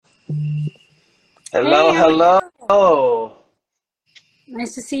Hello, Hey, how are you? hello.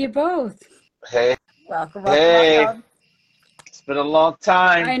 Nice to see you both. Hey, Welcome, welcome, hey. welcome. It's been a long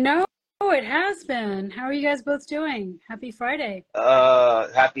time. I know it has been. How are you guys both doing? Happy Friday.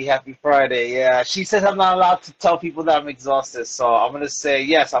 Happy Friday. Yeah, she says I'm not allowed to tell people that I'm exhausted, so I'm gonna say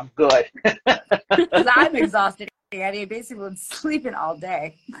yes, I'm good. Because I'm exhausted, Annie. Basically, been sleeping all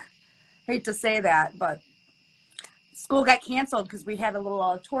day. Hate to say that, but school got canceled because we had a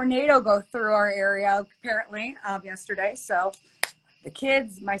little tornado go through our area apparently yesterday. So the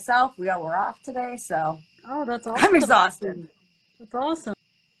kids, myself, we all were off today. So Oh, that's I'm awesome. exhausted. That's awesome.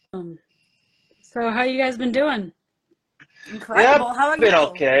 So, how you guys been doing? Yeah, Incredible. How about been you?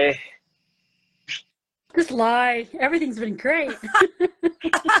 okay. Just lie. Everything's been great.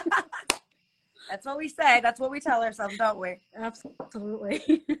 That's what we say. That's what we tell ourselves, don't we?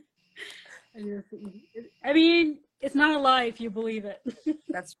 Absolutely. I mean, it's not a lie if you believe it.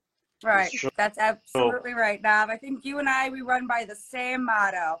 That's It's right. true. That's absolutely right, Nav. I think you and I, we run by the same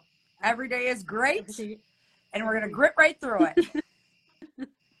motto. Every day is great, Everything. and we're going to grit right through it.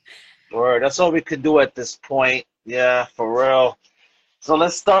 Word. That's all we could do at this point. Yeah, for real. So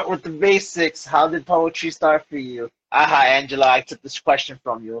let's start with the basics. How did poetry start for you? Aha, Angela, I took this question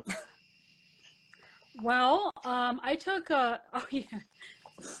from you. Well, I took oh yeah.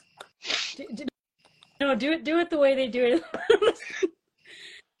 D d no, do it the way they do it.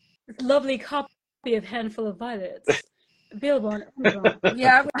 Lovely copy of Handful of Violets, available on Amazon.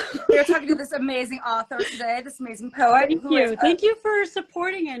 Yeah, we are talking to this amazing author today, this amazing poet Thank who is, you. Thank you for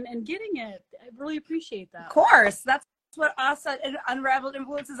supporting and getting it. I really appreciate of that. course, that's what us at Unraveled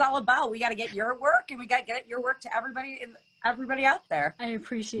Influence is all about. We got to get your work, and we got to get your work to everybody out there. I As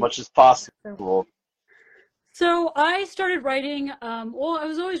appreciate much as it. possible. So I started writing, well, I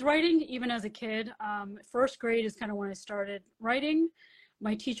was always writing even as a kid. First grade is kind of when I started writing.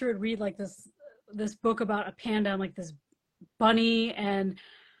 My teacher would read like this book about a panda and like this bunny, and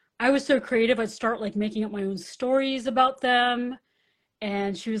I was so creative. I'd start like making up my own stories about them.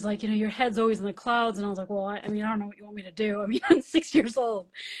 And she was like, your head's always in the clouds. And I was like, well, I mean, I don't know what you want me to do. I mean, I'm 6 years old.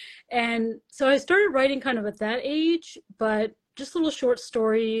 And so I started writing kind of at that age, but just little short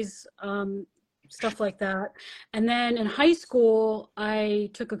stories, stuff like that. And then in high school, I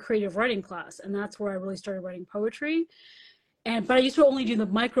took a creative writing class, and that's where I really started writing poetry. But I used to only do the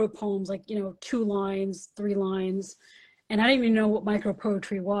micro poems, like, 2 lines, 3 lines. And I didn't even know what micro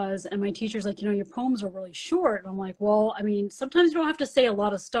poetry was. And my teacher's like, your poems are really short. And I'm like, well, I mean, sometimes you don't have to say a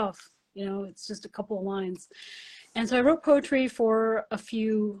lot of stuff, it's just a couple of lines. And so I wrote poetry for a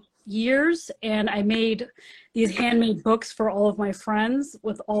few years, and I made these handmade books for all of my friends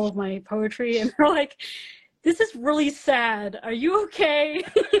with all of my poetry. And they're like, this is really sad. Are you okay?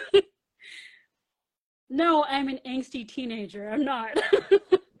 No, I'm an angsty teenager. I'm not.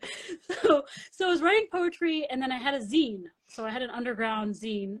 So I was writing poetry, and then I had a zine. So I had an underground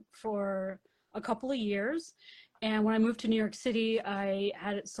zine for a couple of years. And when I moved to New York City, I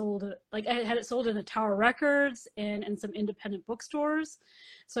had it sold, like I had it sold in a Tower Records and some independent bookstores.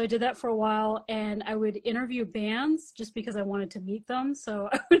 So I did that for a while, and I would interview bands just because I wanted to meet them. So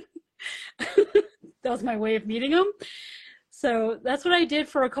I would, that was my way of meeting them. So that's what I did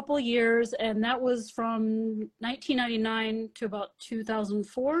for a couple of years, and that was from 1999 to about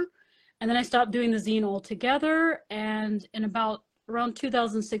 2004. And then I stopped doing the zine altogether, and in about around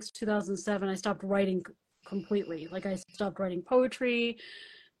 2006, 2007, I stopped writing completely. Like I stopped writing poetry,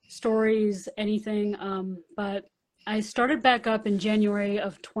 stories, anything. But I started back up in January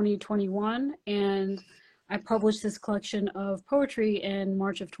of 2021, and I published this collection of poetry in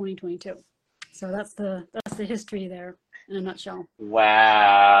March of 2022. So that's the history there in a nutshell.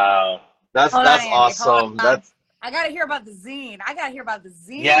 Wow. That's Hold on, that's Andy. Hold awesome. on. That's I got to hear about the zine. I got to hear about the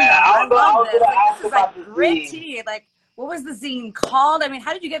yeah, zine, though. I I love was this. gonna Like, this ask is like about the Z. gritty. Like, what was the zine called? I mean,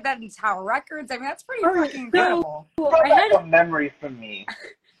 how did you get that in Tower Records? I mean, that's pretty All right, fucking so incredible. Brought I back had a memory for me.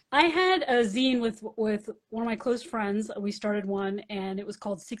 I had a zine with one of my close friends. We started one, and it was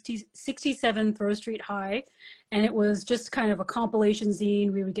called 67 Throw Street High, and it was just kind of a compilation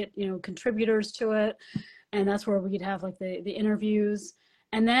zine. We would get contributors to it, and that's where we'd have like the interviews.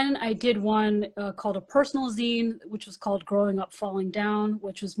 And then I did one called a personal zine, which was called Growing Up Falling Down,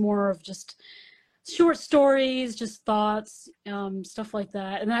 which was more of just short stories, just thoughts, stuff like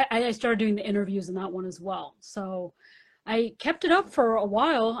that. And I started doing the interviews in that one as well. So I kept it up for a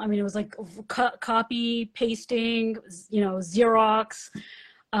while. I mean, it was like copy pasting, Xerox.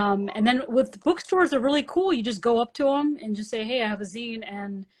 And then with bookstores, they're really cool. You just go up to them and just say, "Hey, I have a zine,"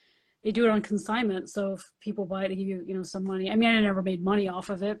 and they do it on consignment. So if people buy it, they give you, some money. I mean, I never made money off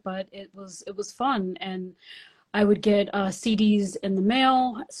of it, but it was fun. And I would get CDs in the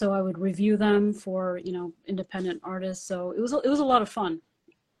mail, so I would review them for, independent artists. So it was a lot of fun.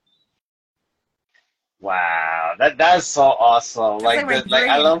 Wow, that's so awesome. That's like Like my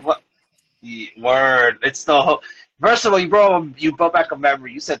I dream. love what word. It's the first of all, you brought back a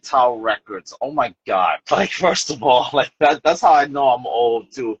memory. You said Tower Records. Oh my God! Like first of all, like that's how I know I'm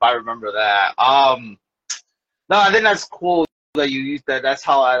old too. If I remember that. No, I think that's cool that you used that. That's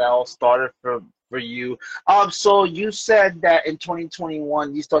how it all started for you. So you said that in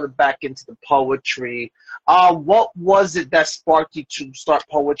 2021 you started back into the poetry. What was it that sparked you to start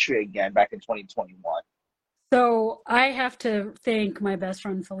poetry again back in 2021? So I have to thank my best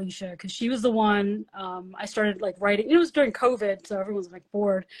friend Felicia because she was the one I started like writing. It was during COVID, so everyone's like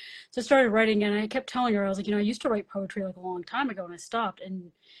bored. So I started writing, and I kept telling her, I was like, I used to write poetry like a long time ago, and I stopped.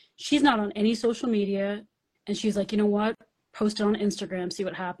 And she's not on any social media, and she's like, you know what? Post it on Instagram, see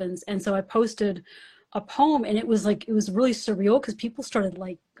what happens. And so I posted a poem, and it was really surreal because people started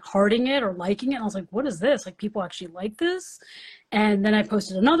like hearting it or liking it. And I was like, what is this? Like people actually like this? And then I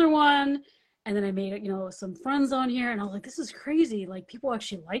posted another one. And then I made, some friends on here, and I was like, this is crazy. Like, people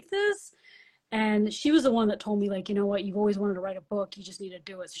actually like this. And she was the one that told me, like, you know what, you've always wanted to write a book. You just need to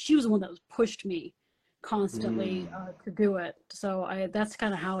do it. So she was the one that was pushed me constantly Mm. to do it. So that's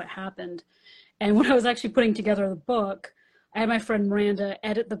kind of how it happened. And when I was actually putting together the book, I had my friend Miranda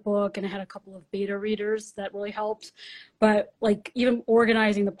edit the book, and I had a couple of beta readers that really helped. But like even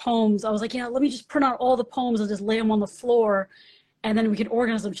organizing the poems, I was like, let me just print out all the poems and just lay them on the floor, and then we could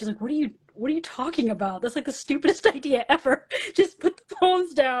organize them. She's like, what are you talking about? That's like the stupidest idea ever. Just put the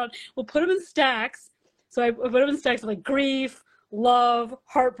poems down. We'll put them in stacks. So I put them in stacks of like grief, love,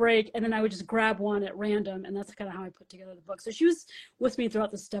 heartbreak, and then I would just grab one at random, and that's kind of how I put together the book. So she was with me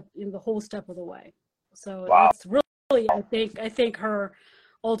throughout the whole step of the way. So Wow. that's really, I thank her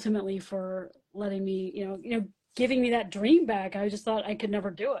ultimately for letting me, giving me that dream back. I just thought I could never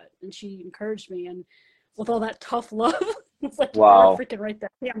do it, and she encouraged me, and with all that tough love, it's like you better Wow. freaking write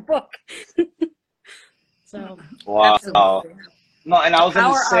that damn book. So Wow. Absolutely. No, and I The was gonna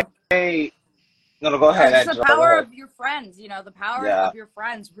power say, of no, no, go ahead, just the Angela. Go power ahead. of your friends. The power Yeah. of your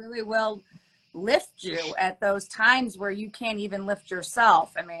friends really will lift you at those times where you can't even lift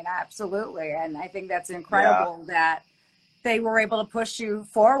yourself. I mean, absolutely. And I think that's Yeah. incredible that they were able to push you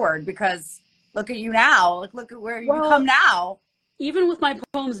forward, because look at you now. Like, look at where you come well, now. even with my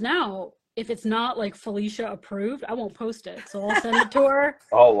poems now, if it's not like Felicia approved, I won't post it. So I'll send it to her,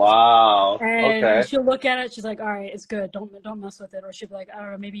 Oh wow. and Okay. she'll look at it. She's like, all right, it's good. Don't mess with it. Or she'll be like, I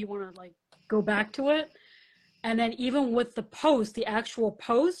don't know, maybe you want to like go back to it. And then even with the post, the actual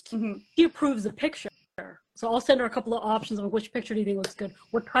post, she approves the picture. So I'll send her a couple of options of which picture do you think looks good?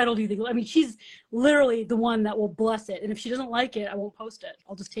 What title do you think? I mean, she's literally the one that will bless it. And if she doesn't like it, I won't post it.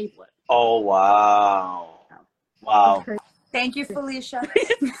 I'll just table it. Oh wow. It's Wow. crazy. Thank you, Felicia.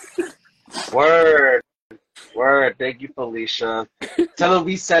 Word. Word. Thank you, Felicia. Tell her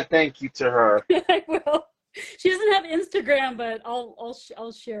we said thank you to her. I will. She doesn't have Instagram, but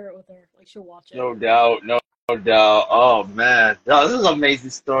I'll share it with her. Like she'll watch it. No doubt. No doubt. Oh man. No, this is an amazing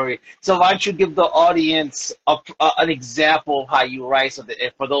story. So why don't you give the audience an example of how you write, so that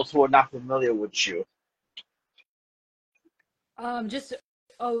for those who are not familiar with you. Just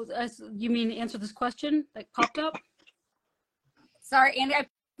you mean answer this question that popped up? Sorry, Andy, I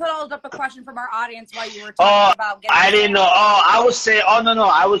put up a question from our audience while you were Oh, talking about getting I didn't know. started. Oh, I was saying. Oh no, no,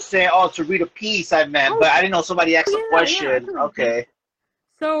 I was saying. Oh, to read a piece. I meant, Oh but I didn't know somebody asked a yeah, I question. can read a piece. Okay.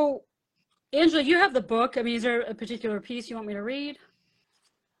 So Angela, you have the book. I mean, is there a particular piece you want me to read?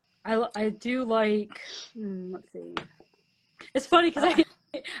 I do like. Let's see. It's funny because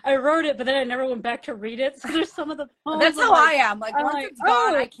I wrote it, but then I never went back to read it. So there's some of the poems. That's how I am. Like, I'm once like, it's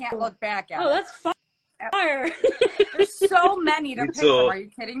gone, I can't look back at oh, it. that's fire. There's so many to Me pick from. too. Are you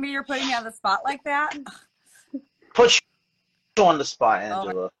kidding me? You're putting me on the spot like that? Put you on the spot, Oh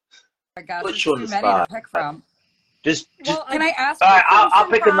Angela. my gosh, Put there's you on too the many to spot. pick from. Just. Well, Can I ask All you right. I'll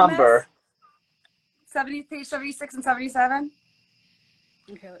Crimson pick a Promise? number. 70, page 76 and 77?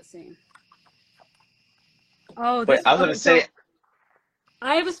 okay, let's see. Oh, Wait, this. I was gonna Okay, so say.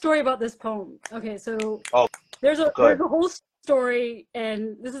 I have a story about this poem. Okay, so Oh, there's a good. whole story,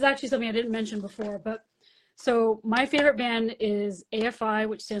 and this is actually something I didn't mention before. But so my favorite band is AFI,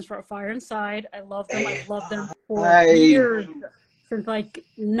 which stands for A Fire Inside. I love them. I've loved them for years, since like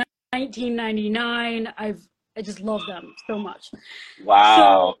 1999. I just love them so much. Wow.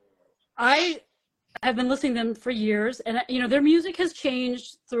 So I have been listening to them for years, and their music has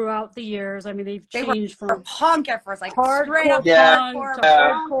changed throughout the years. I mean, they've They were changed from punk at first, like straight hardcore up Yeah. punk to hardcore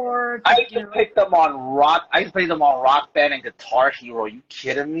punk. hardcore I to used to pick them on rock. I used to play them on Rock Band and Guitar Hero. You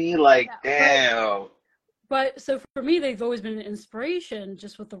kidding me? Like, yeah, damn. But so for me, they've always been an inspiration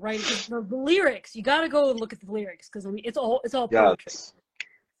just with the writing. 'Cause the lyrics, you got to go and look at the lyrics because I mean it's all poetry. Yes.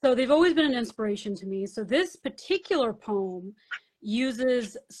 So they've always been an inspiration to me. So this particular poem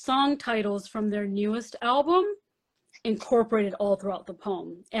uses song titles from their newest album incorporated all throughout the poem.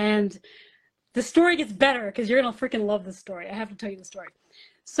 And the story gets better because you're gonna freaking love this story. I have to tell you the story.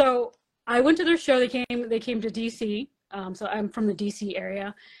 So I went to their show. They came to DC. So I'm from the DC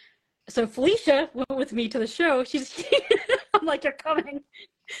area. So Felicia went with me to the show. I'm like, you're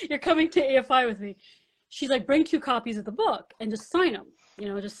coming to AFI with me. She's like, bring 2 copies of the book and just sign them.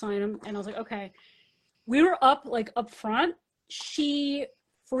 Just sign them. And I was like, okay. We were up front. She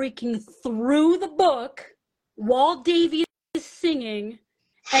freaking threw the book while Davey is singing,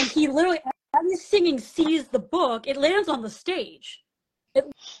 and he literally, as he's singing, sees the book. It lands on the stage. It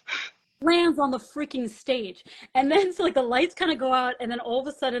lands on the freaking stage. And then so the lights kind of go out, and then all of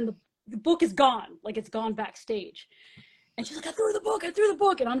a sudden the book is gone. It's gone backstage. And she's like, I threw the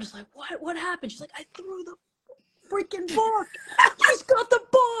book. And I'm just like, what happened? She's like, I threw the freaking book. He's got the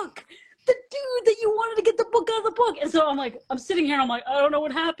book. The dude that you wanted to get the book out of the book. And so I'm sitting here and I'm like, I don't know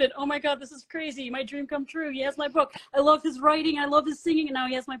what happened. Oh my God, this is crazy. My dream come true. He has my book. I love his writing. I love his singing. And now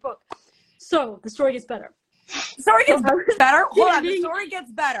he has my book. So the story gets better. The story gets better? Hold on, the story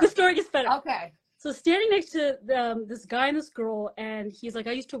gets better. The story gets better. Okay. So standing next to this guy and this girl, and he's like,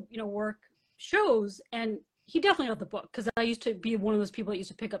 I used to, work shows, and he definitely got the book because I used to be one of those people that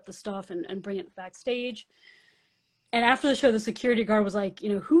used to pick up the stuff and bring it backstage. And after the show, the security guard was like,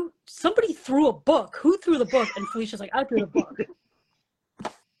 somebody threw a book. Who threw the book? And Felicia's like, I threw the book.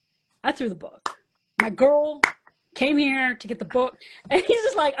 I threw the book. My girl came here to get the book. And he's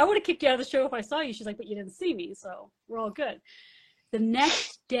just like, I would have kicked you out of the show if I saw you. She's like, but you didn't see me, so we're all good. The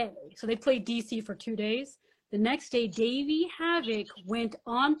next day, so they played DC for 2 days. The next day, Davey Havoc went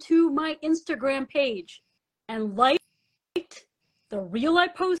onto my Instagram page and liked the reel I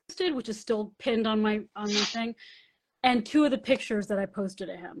posted, which is still pinned on my thing, and 2 of the pictures that I posted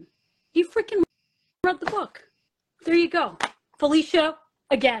to him. He freaking read the book. There you go. Felicia,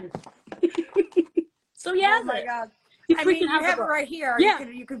 again. So yeah. Oh my God. You have it right here. Yeah.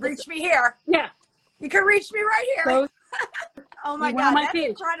 You could reach me here. Yeah. You can reach me right here. So, oh my God, that's page.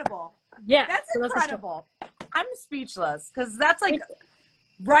 incredible. Yeah. That's incredible. I'm speechless because that's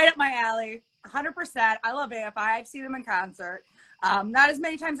right up my alley. 100%. I love AFI. I've seen them in concert. Not as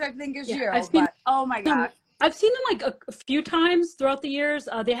many times I think as you, but oh my God. I've seen them a few times throughout the years.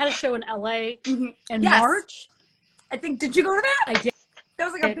 They had a show in LA in March. I think, did you go to that? I did.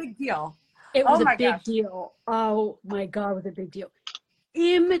 That was a big deal. It was a big deal. Oh my God, it was a big deal.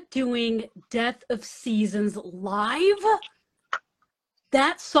 Him doing Death of Seasons live,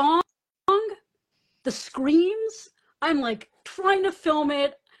 that song, the screams, I'm trying to film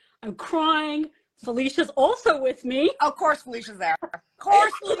it. I'm crying. Felicia's also with me. Of course Felicia's there. Of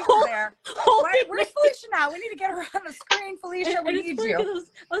course Felicia's there. Where's Felicia now? We need to get her on the screen. Felicia, we need you.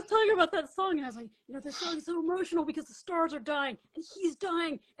 I was talking about that song, and I was like, this song is so emotional because the stars are dying, and he's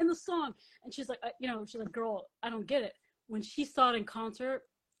dying in the song. And she's like, she's like, girl, I don't get it. When she saw it in concert,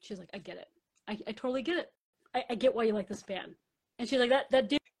 she's like, I get it. I totally get it. I get why you like this band. And she's like, that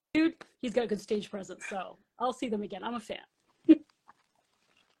dude, he's got a good stage presence, so I'll see them again. I'm a fan.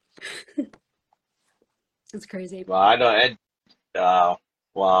 It's crazy. Well, I know.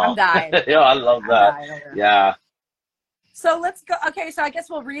 Wow. I'm dying. I love that. Yeah. So let's go. Okay, so I guess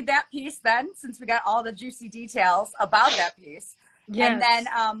we'll read that piece then, since we got all the juicy details about that piece. Yes. And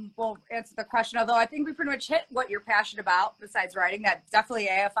then we'll answer the question, although I think we pretty much hit what you're passionate about besides writing. That definitely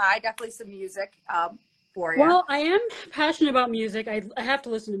AFI, definitely some music for you. Well, I am passionate about music. I have to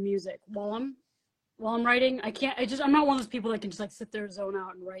listen to music while I'm writing. I'm not one of those people that can just sit there, zone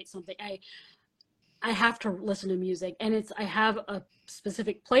out and write something. I have to listen to music, and I have a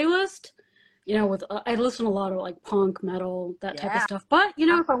specific playlist, I listen to a lot of punk, metal, that type of stuff. But,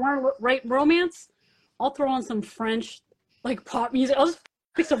 if I want to write romance, I'll throw on some French, pop music. I'll just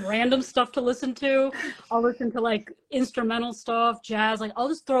pick some random stuff to listen to. I'll listen to instrumental stuff, jazz. I'll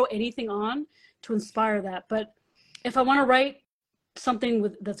just throw anything on to inspire that. But if I want to write something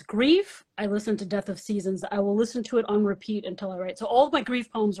that's grief, I listen to Death of Seasons. I will listen to it on repeat until I write. So all of my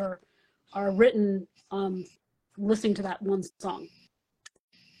grief poems are written listening to that one song.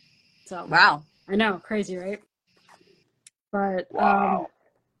 So wow, I know, crazy, right? But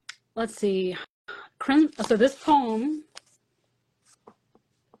let's see. So this poem,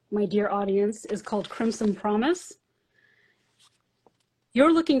 my dear audience, is called Crimson Promise.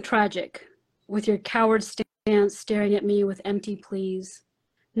 You're looking tragic with your coward stance, staring at me with empty pleas.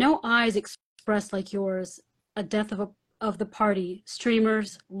 No eyes expressed like yours, a death of of the party.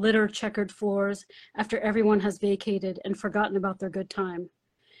 Streamers litter checkered floors after everyone has vacated and forgotten about their good time.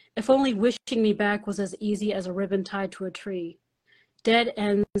 If only wishing me back was as easy as a ribbon tied to a tree. Dead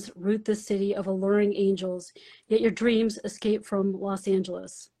ends root the city of alluring angels, yet your dreams escape from Los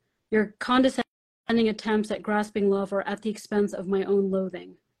Angeles. Your condescending attempts at grasping love are at the expense of my own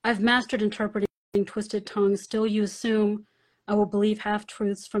loathing. I've mastered interpreting twisted tongues. Still you assume I will believe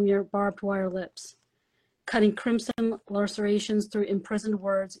half-truths from your barbed wire lips. Cutting crimson lacerations through imprisoned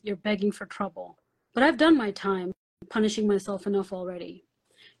words, you're begging for trouble. But I've done my time, punishing myself enough already.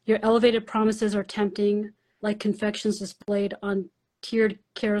 Your elevated promises are tempting, like confections displayed on tiered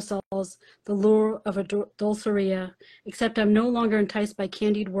carousels, the lure of a dulceria, except I'm no longer enticed by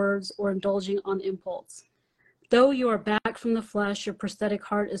candied words or indulging on impulse. Though you are back from the flesh, your prosthetic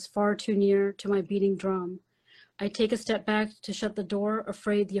heart is far too near to my beating drum. I take a step back to shut the door,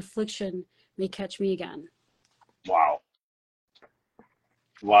 afraid the affliction may catch me again. Wow.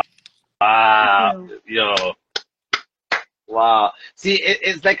 Wow. Yo. Wow. See,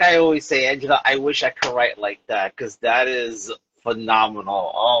 it's like I always say, Angela, I wish I could write like that because that is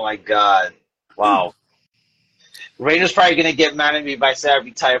phenomenal. Oh my God. Wow. Rainer's probably gonna get mad at me if I say I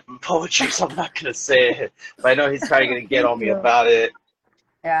retired from poetry, so I'm not gonna say it. But I know he's probably gonna get on me about it.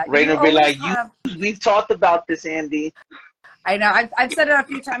 Yeah, Rainer will be like, we've talked about this, Andy. I know. I've said it a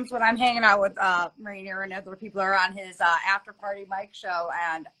few times when I'm hanging out with Rainier and other people are on his after party mic show,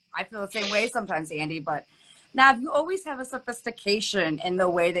 and I feel the same way sometimes, Andy. But now you always have a sophistication in the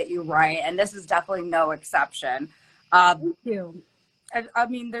way that you write, and this is definitely no exception. Thank you. I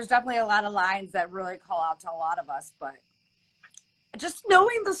mean, there's definitely a lot of lines that really call out to a lot of us, but just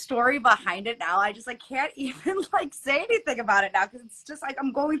knowing the story behind it now, I just like can't even like say anything about it now because it's just like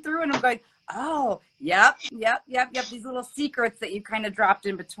I'm going through and I'm going, oh, yep. These little secrets that you kind of dropped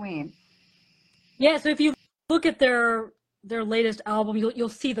in between. Yeah, so if you look at their latest album, you'll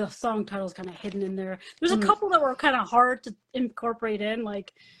see the song titles kind of hidden in there. There's a couple that were kind of hard to incorporate in,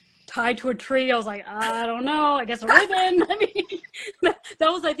 like Tied to a Tree. I was like, I don't know, I guess a ribbon. I mean,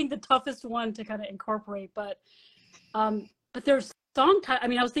 that was I think the toughest one to kind of incorporate. But there's song I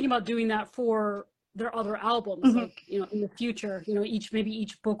mean, I was thinking about doing that for their other albums, like in the future. Maybe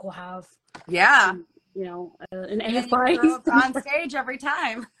each book will have an AFI on stage every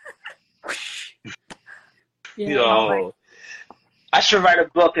time. Yo, I should write a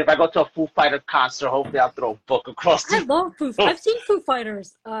book. If I go to a Foo Fighter concert, hopefully I'll throw a book across the. I love Foo. I've seen Foo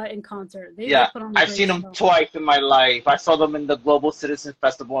Fighters in concert. They put on I've seen them twice in my life. I saw them in the Global Citizen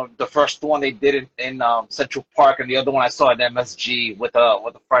Festival. The first one they did in Central Park, and the other one I saw at MSG with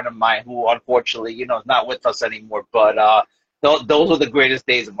a friend of mine who unfortunately is not with us anymore. But those were the greatest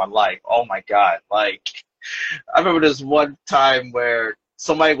days of my life. Oh my God! Like I remember this one time where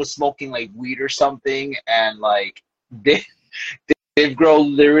somebody was smoking like weed or something, and like Dave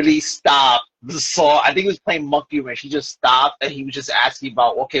Grohl literally stopped the song. I think he was playing Monkey Wrench. He just stopped and he was just asking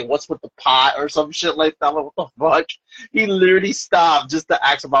about, okay, what's with the pot or some shit like that. I'm like, what the fuck? He literally stopped just to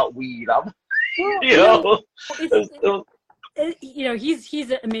ask about weed.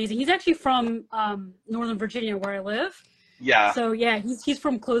 He's amazing. He's actually from Northern Virginia, where I live. Yeah. So yeah, he's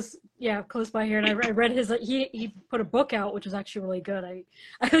from close by here, and I read his. He put a book out, which was actually really good. I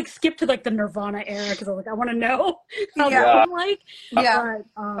like skipped to like the Nirvana era because I was like, I want to know how that was like. Yeah,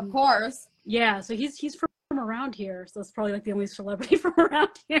 but, of course. Yeah, so he's from around here, so it's probably like the only celebrity from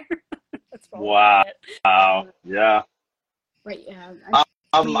around here. That's wow. Wow. Yeah. Right. Yeah.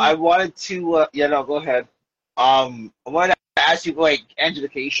 I wanted to. No, go ahead. I wanted to ask you, like, Angela,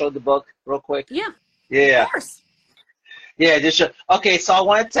 can you show the book real quick? Yeah. Yeah. Of course. Yeah, okay, so I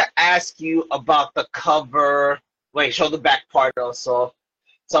wanted to ask you about the cover. Wait, show the back part also.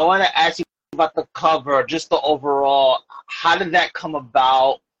 So I want to ask you about the cover, just the overall. How did that come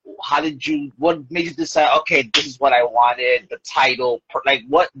about? What made you decide, okay, this is what I wanted, the title, like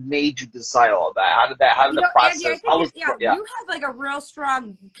what made you decide all that? How did the process? Andy, you have like a real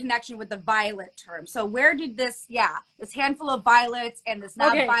strong connection with the violet term. So where did this handful of violets and this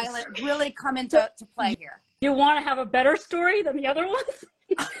non-violet really come into play here? You want to have a better story than the other ones?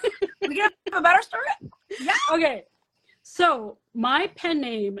 We can have a better story? Yeah. Okay. So my pen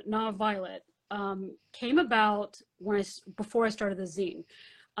name, Non-Violet, came about before I started the zine.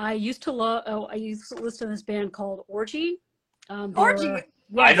 I used to listen to this band called Orgy. Orgy.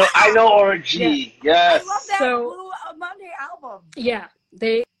 I know Orgy. Yeah. Yes. I love that Blue Monday album. Yeah.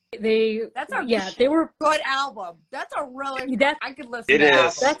 They were good album. That's a really I could listen to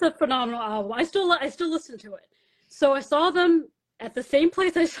that. That's a phenomenal album. I still listen to it. So I saw them at the same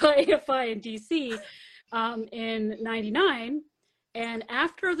place I saw AFI in DC in '99, and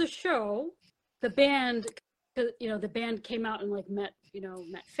after the show, the band, because, you know, the band came out and like met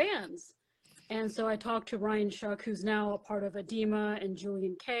fans. And so I talked to Ryan Shuck, who's now a part of Edema, and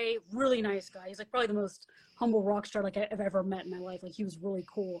Julian Kay. Really nice guy. He's like probably the most humble rock star like I've ever met in my life. Like he was really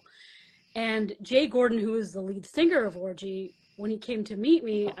cool. And Jay Gordon, who is the lead singer of Orgy, when he came to meet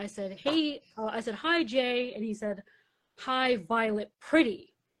me, I said, hey, I said, hi, Jay. And he said, hi, Violet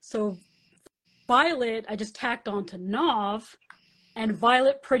Pretty. So Violet, I just tacked on to Nov, and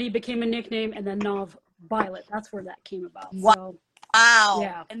Violet Pretty became a nickname, and then Nov Violet. That's where that came about. Wow. So,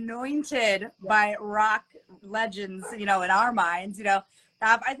 yeah. Anointed by rock legends, you know, in our minds, you know.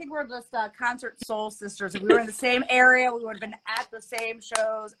 I think we're just concert soul sisters. If we were in the same area, we would have been at the same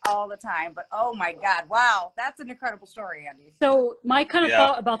shows all the time. But oh my God, wow, that's an incredible story, Andy. So my kind of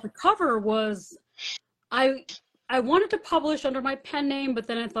thought about the cover was, I wanted to publish under my pen name, but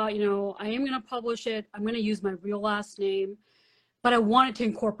then I thought, you know, I am going to publish it. I'm going to use my real last name, but I wanted to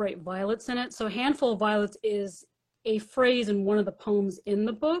incorporate violets in it. So a handful of violets is a phrase in one of the poems in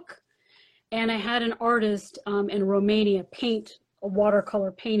the book. And I had an artist in Romania paint a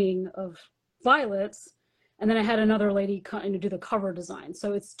watercolor painting of violets. And then I had another lady do the cover design.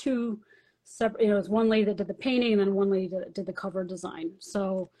 So it's two separate, you know, it's one lady that did the painting and then one lady that did the cover design.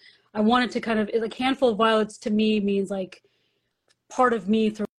 So I wanted to kind of, like, handful of violets to me means like part of me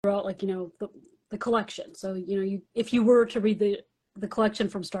throughout, like, you know, the collection. So, you know, if you were to read the collection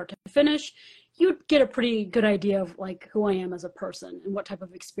from start to finish, you'd get a pretty good idea of like who I am as a person and what type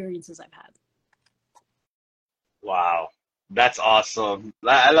of experiences I've had. Wow, that's awesome.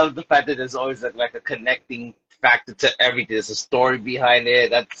 I love the fact that there's always like a connecting factor to everything. There's a story behind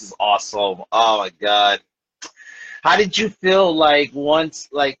it. That's awesome. Oh my God. How did you feel like once,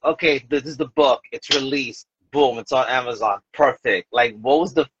 like, okay, this is the book, it's released, boom, it's on Amazon, perfect. Like, what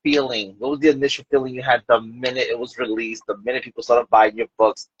was the feeling? What was the initial feeling you had the minute it was released, the minute people started buying your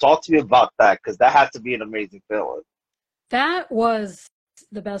books? Talk to me about that, because that has to be an amazing feeling. That was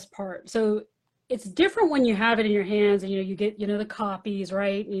the best part. So it's different when you have it in your hands and, you know, you get, you know, the copies,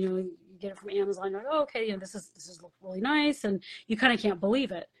 right? You know, you get it from Amazon, you're like, oh, okay, you know, this is really nice, and you kind of can't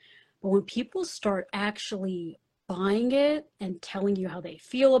believe it. But when people start actually buying it and telling you how they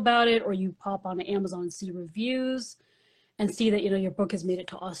feel about it, or you pop on Amazon and see reviews and see that, you know, your book has made it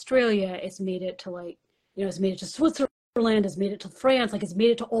to Australia, it's made it to, like, you know, it's made it to Switzerland, it's made it to France, like it's made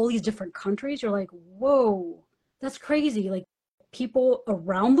it to all these different countries, you're like, whoa, that's crazy. Like, people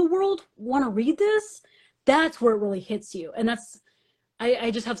around the world want to read this. That's where it really hits you. And that's,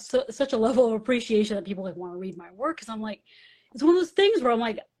 I just have such a level of appreciation that people like want to read my work, because I'm like, it's one of those things where I'm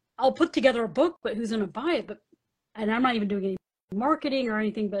like, I'll put together a book, but who's going to buy it? And I'm not even doing any marketing or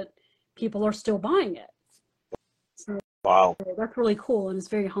anything, but people are still buying it. So Wow. that's really cool, and it's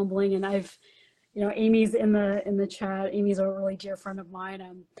very humbling. And I've, you know, Amy's in the chat. Amy's a really dear friend of mine.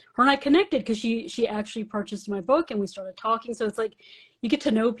 Her and I connected because she actually purchased my book, and we started talking. So it's like you get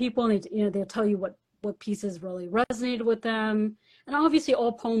to know people, and they'll tell you what pieces really resonated with them. And obviously,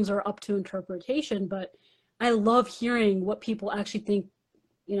 all poems are up to interpretation, but I love hearing what people actually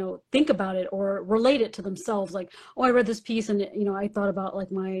think about it or relate it to themselves. Like, oh, I read this piece and, you know, I thought about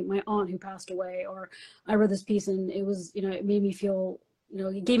like my aunt who passed away, or I read this piece and it was, you know, it made me feel, you know,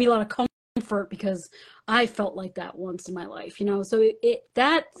 it gave me a lot of comfort because I felt like that once in my life, you know. So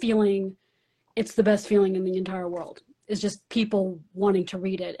that feeling, it's the best feeling in the entire world. It's just people wanting to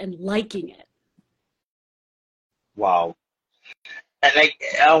read it and liking it. Wow. And like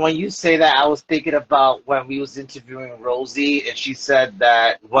when you say that, I was thinking about when we was interviewing Rosie, and she said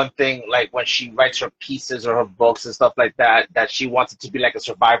that one thing, like when she writes her pieces or her books and stuff like that, that she wants it to be like a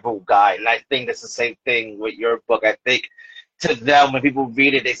survival guide. And I think that's the same thing with your book. I think to them, when people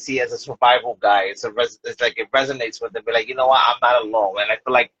read it, they see it as a survival guide. It's like it resonates with them. Be like, you know what, I'm not alone. And I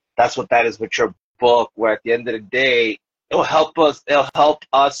feel like that's what that is with your book. Where at the end of the day, it'll help us. It'll help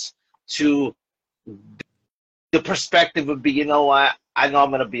us to. The perspective would be, you know what? I know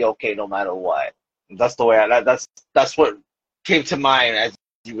I'm gonna be okay no matter what. That's the way. That's what came to mind as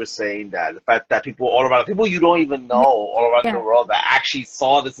you were saying that. The fact that people all around, people you don't even know all around the world that actually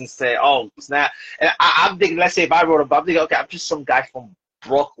saw this and say, "Oh, snap!" And I'm thinking, let's say if I wrote a book, I'm thinking, okay, I'm just some guy from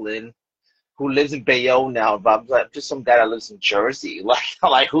Brooklyn who lives in Bayonne now, but I'm just some guy that lives in Jersey.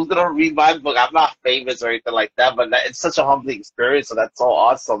 Like who's gonna read my book? I'm not famous or anything like that, but it's such a humbling experience. So that's so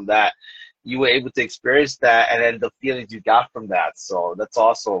awesome that you were able to experience that, and then the feelings you got from that. So that's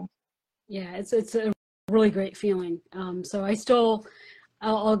awesome. Yeah, it's a really great feeling. So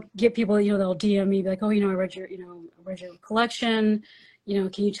I'll get people, you know, they'll DM me like, oh, you know, I read your collection. You know,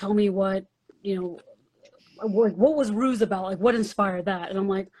 can you tell me what, you know, what was Ruse about? Like, what inspired that? And I'm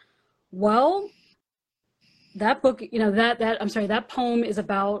like, well, that book, you know, that poem is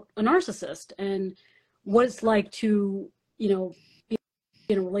about a narcissist, and what it's like to, you know, be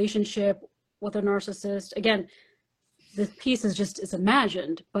in a relationship with a narcissist. Again, this piece is just, it's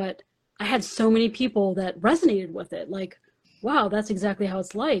imagined, but I had so many people that resonated with it. Like, wow, that's exactly how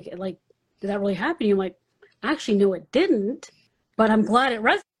it's like. And like, did that really happen? I'm like, actually, no, it didn't, but I'm glad it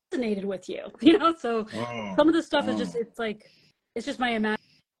resonated with you, you know? So some of the stuff is just, it's like, it's just my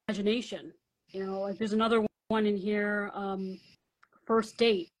imagination, you know? Like there's another one in here, First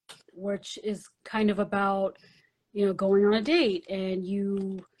Date, which is kind of about, you know, going on a date and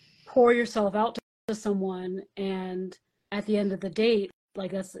you pour yourself out to someone, and at the end of the date,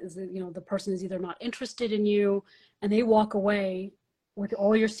 like you know, the person is either not interested in you and they walk away with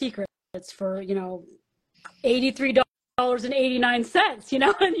all your secrets for, you know, $83.89, you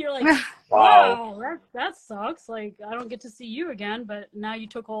know, and you're like, wow, that sucks. Like, I don't get to see you again, but now you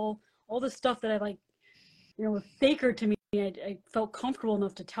took all the stuff that I like, you know, was sacred to me. I felt comfortable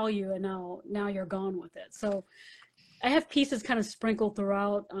enough to tell you, and now you're gone with it. So I have pieces kind of sprinkled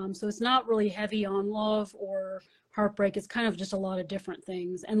throughout. So it's not really heavy on love or heartbreak. It's kind of just a lot of different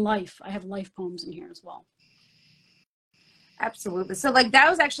things, and life. I have life poems in here as well. Absolutely. So like that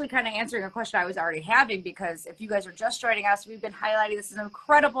was actually kind of answering a question I was already having, because if you guys are just joining us, we've been highlighting this is an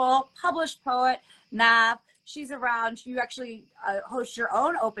incredible published poet, Nav. She's around. You actually host your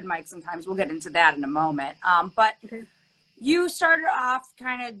own open mic sometimes. We'll get into that in a moment. But Okay. You started off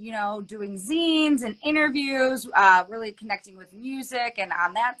kind of, you know, doing zines and interviews, really connecting with music and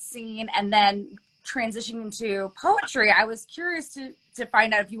on that scene, and then transitioning into poetry. I was curious to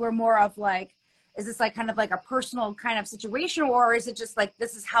find out if you were more of like, is this like kind of like a personal kind of situation, or is it just like,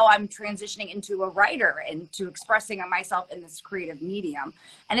 this is how I'm transitioning into a writer and to expressing myself in this creative medium?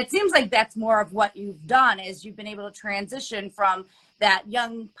 And it seems like that's more of what you've done, is you've been able to transition from that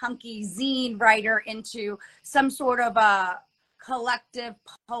young punky zine writer into some sort of a collective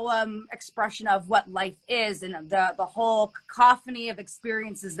poem expression of what life is and the whole cacophony of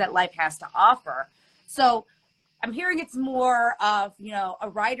experiences that life has to offer. So I'm hearing it's more of, you know, a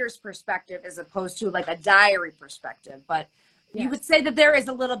writer's perspective as opposed to like a diary perspective, but you would say that there is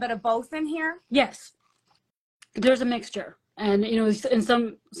a little bit of both in here? Yes, there's a mixture. And, you know, and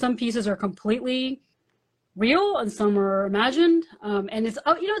some pieces are completely real and some are imagined. And it's,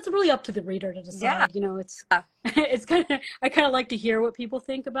 you know, it's really up to the reader to decide. Yeah. You know, it's kind of, I kind of like to hear what people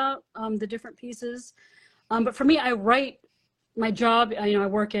think about the different pieces. But for me, I write, my job, you know, I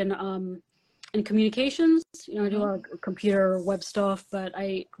work in communications. You know, I do a lot of computer web stuff, but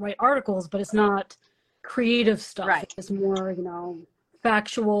I write articles, but it's not creative stuff. Right. It's more, you know,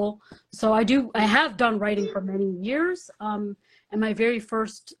 factual. So I have done writing for many years. And my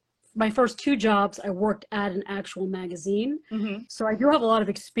first two jobs, I worked at an actual magazine. Mm-hmm. So I do have a lot of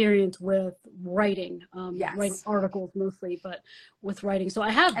experience with writing, Yes. writing articles mostly, but with writing. So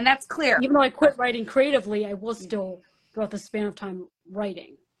I have, And that's clear. even though I quit writing creatively, I was still throughout the span of time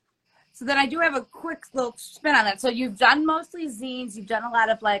writing. So then I do have a quick little spin on that. So you've done mostly zines, you've done a lot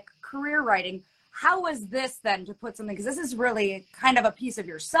of like career writing. How was this then to put something, because this is really kind of a piece of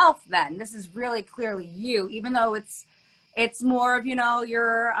yourself then. This is really clearly you, even though it's more of, you know,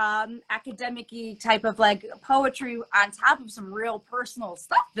 your academic-y type of like poetry on top of some real personal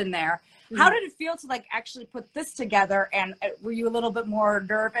stuff in there. Mm-hmm. How did it feel to like actually put this together? And were you a little bit more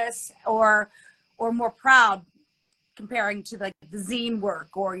nervous or more proud comparing to like the zine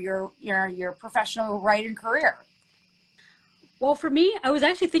work or your professional writing career? Well, for me, I was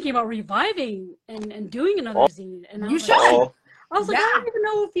actually thinking about reviving and doing another zine. And you should. I was like, I don't even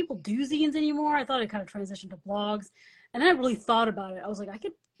know if people do zines anymore. I thought it kind of transitioned to blogs. And then I really thought about it. I was like,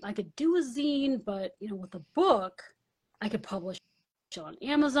 I could do a zine, but you know, with a book, I could publish it on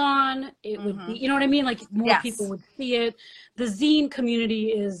Amazon. It would be, you know what I mean? Like more people would see it. The zine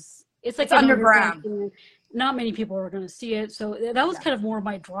community it's like it's underground. Not many people are going to see it. So that was kind of more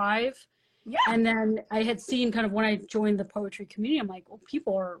my drive. Yeah. And then I had seen kind of when I joined the poetry community, I'm like, well,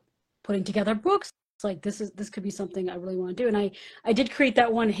 people are putting together books. It's like, this could be something I really want to do. And I did create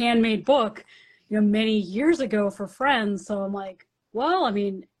that one handmade book, you know, many years ago for friends. So I'm like, well, I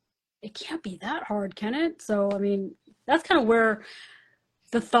mean, it can't be that hard, can it? So, I mean, that's kind of where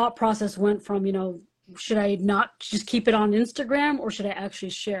the thought process went from, you know, should I not just keep it on Instagram or should I actually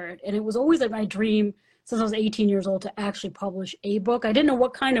share it? And it was always like my dream since I was 18 years old to actually publish a book. I didn't know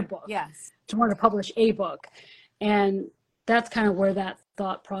what kind of book. Yes. Just wanted to publish a book. And that's kind of where that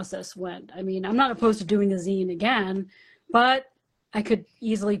thought process went. I mean, I'm not opposed to doing a zine again, but I could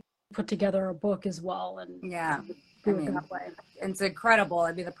easily put together a book as well and do it that way. It's incredible.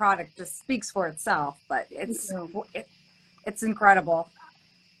 I mean, the product just speaks for itself, but it's incredible.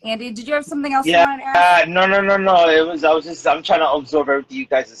 Andy, did you have something else you Yeah, wanted to ask? no. I'm trying to absorb everything you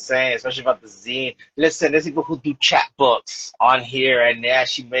guys are saying, especially about the zine. Listen, there's people who do chat books on here, and they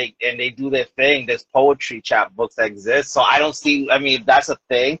actually and they do their thing. There's poetry chat books that exist. So I don't see, I mean, if that's a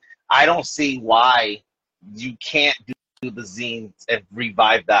thing, I don't see why you can't do the zine and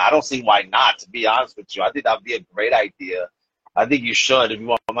revive that. I don't see why not, to be honest with you. I think that'd be a great idea. I think you should, if you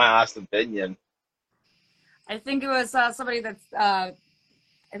want my honest opinion. I think it was somebody that's,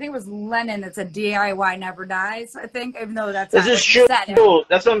 I think it was Lennon that said DIY never dies, I think, even though that's This not is what he true. said.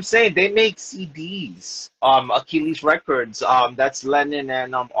 That's what I'm saying. They make CDs. Achilles Records. That's Lennon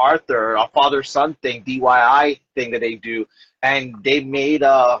and Arthur, a father-son thing, DIY thing that they do, and they made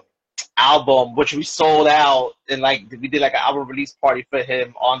a album which we sold out, and like we did like an album release party for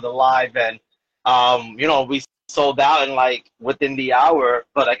him on the live, and we sold out in like within the hour.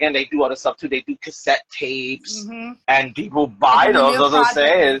 But again, they do other stuff too. They do cassette tapes, Mm-hmm. and people And buy then the those. new As I'm project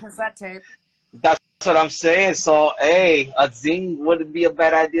saying. is cassette tape. That's what I'm saying. So, hey, a zine wouldn't be a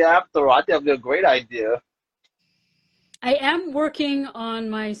bad idea after all. I think it'd be a great idea. I am working on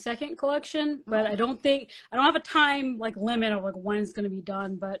my second collection, but I don't have a time like limit of like when it's going to be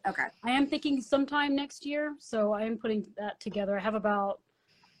done, but Okay. I am thinking sometime next year. So I am putting that together. I have about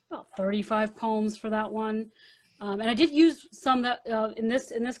 35 poems for that one. And I did use some that in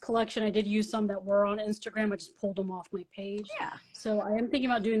this collection, I did use some that were on Instagram. I just pulled them off my page. Yeah. So I am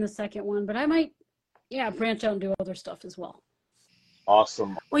thinking about doing the second one, but I might, branch out and do other stuff as well.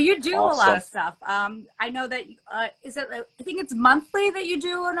 Awesome. Well, you do Awesome. a lot of stuff. I know that, is it, I think it's monthly that you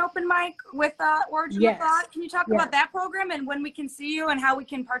do an open mic with Origin of Thought. Can you talk about that program and when we can see you and how we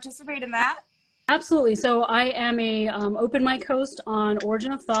can participate in that? Absolutely. So I am a open mic host on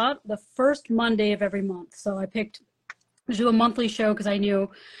Origin of Thought the first Monday of every month. So I picked to do a monthly show because I knew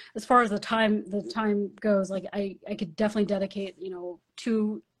as far as the time goes, like I could definitely dedicate,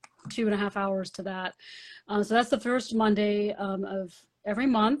 2.5 hours to that. So that's the first Monday of every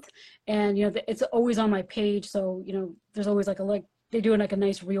month. And, it's always on my page. So, there's always they do like a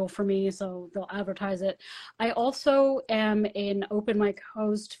nice reel for me, so they'll advertise it. I also am an open mic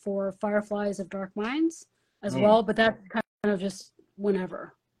host for Fireflies of Dark Minds as well, but that's kind of just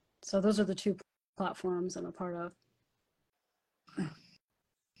whenever. So those are the two platforms I'm a part of.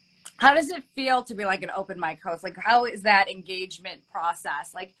 How does it feel to be like an open mic host? Like, how is that engagement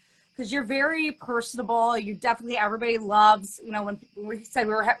process? Like, because you're very personable. You definitely, everybody loves, when we said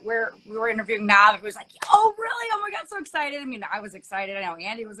we were interviewing Nav, it was like, oh, really? Oh my God, so excited. I mean, I was excited. I know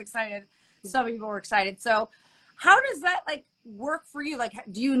Andy was excited. Some people were excited. So how does that work for you? Like,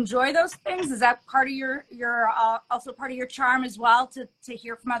 do you enjoy those things? Is that part of your also part of your charm as well, to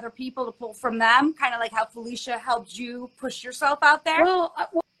hear from other people, to pull from them, kind of like how Felicia helped you push yourself out there? Well,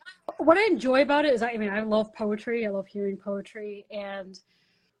 what I enjoy about it is, I love poetry. I love hearing poetry, and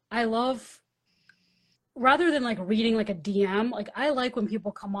I love, rather than reading a DM, I like when people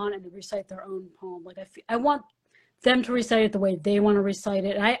come on and they recite their own poem. I want them to recite it the way they want to recite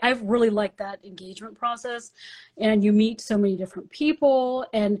it. And I really like that engagement process. And you meet so many different people,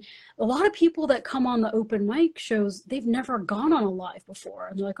 and a lot of people that come on the open mic shows, they've never gone on a live before.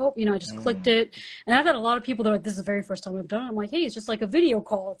 And they're like, oh, I just clicked it. And I've had a lot of people that are like, this is the very first time I've done it. I'm like, hey, it's just like a video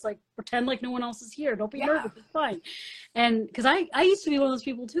call. It's like, pretend like no one else is here. Don't be nervous. It's fine. And because I used to be one of those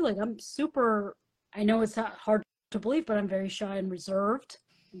people too. I'm super, I know it's not hard to believe, but I'm very shy and reserved,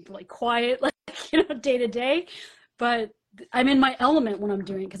 quiet, day to day. But I'm in my element when I'm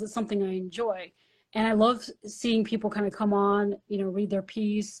doing it because it's something I enjoy. And I love seeing people kind of come on, read their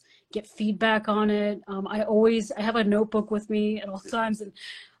piece, get feedback on it. I have a notebook with me at all times, and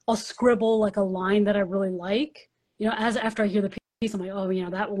I'll scribble a line that I really like. After I hear the piece, I'm like, oh,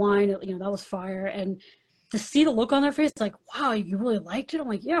 that line, that was fire. And to see the look on their face, like, wow, you really liked it? I'm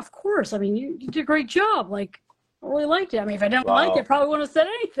like, yeah, of course. you did a great job. I really liked it. If I didn't like it, probably wouldn't have said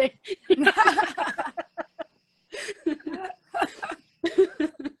anything.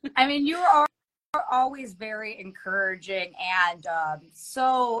 You are always very encouraging and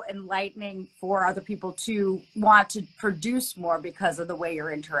so enlightening for other people to want to produce more because of the way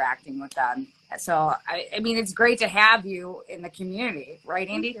you're interacting with them. So, it's great to have you in the community, right,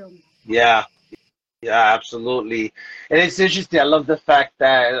 Andy? Yeah. Yeah, absolutely. And it's interesting. I love the fact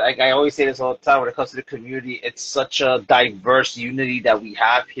that, I always say this all the time when it comes to the community, it's such a diverse unity that we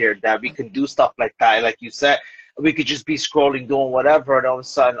have here, that we can do stuff like that. Like you said, we could just be scrolling, doing whatever, and all of a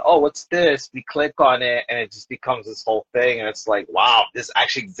sudden, oh, what's this? We click on it, and it just becomes this whole thing. And it's like, wow, this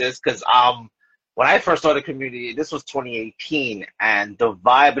actually exists. Because when I first started the community, this was 2018, and the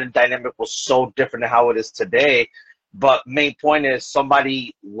vibe and dynamic was so different than how it is today. But main point is,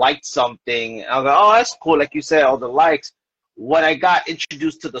 somebody liked something, and I was like, oh, that's cool. Like you said, all the likes. when I got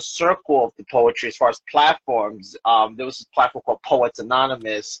introduced to the circle of the poetry as far as platforms, there was a platform called Poets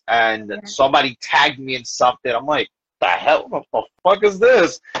Anonymous, and Yeah. somebody tagged me in something. I'm like, the hell, what the fuck is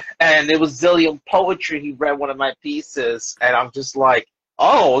this? And it was Zillion Poetry. He read one of my pieces, and I'm just like,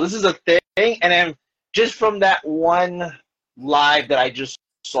 oh, this is a thing. And then just from that one live that I just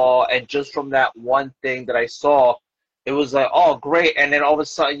saw, and just from that one thing that I saw, it was like, oh, great. And then all of a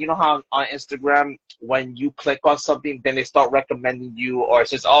sudden, you know how on Instagram, when you click on something, then they start recommending you, or it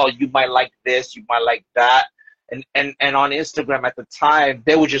says, oh, you might like this, you might like that. And on Instagram at the time,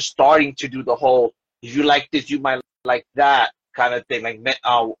 they were just starting to do the whole, if you like this, you might like that kind of thing. Like,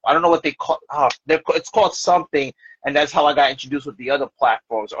 I don't know what they call, it's called something. And that's how I got introduced with the other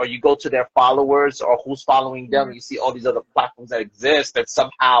platforms. Or you go to their followers or who's following them, and you see all these other platforms that exist. And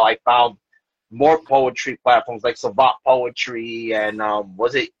somehow I found more poetry platforms like Savant Poetry and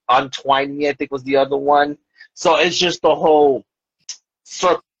was it Untwine Me, I think was the other one. So it's just the whole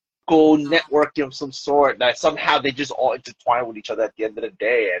circle networking of some sort that somehow they just all intertwine with each other at the end of the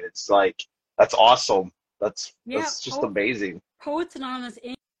day, and it's like, that's awesome. That's just amazing. Poets Anonymous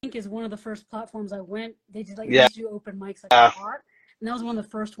Inc. is one of the first platforms I went. They did they Yeah. used to do open mics like a lot, and that was one of the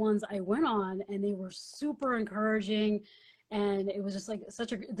first ones I went on, and they were super encouraging. And it was just like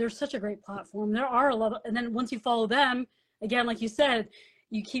they're such a great platform. There are a lot of, and then once you follow them, again, like you said,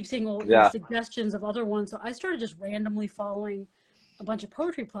 you keep seeing all suggestions of other ones. So I started just randomly following a bunch of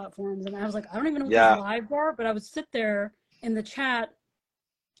poetry platforms, and I was like, I don't even know what these live are, but I would sit there in the chat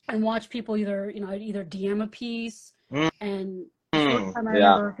and watch people I'd either DM a piece, and the first time I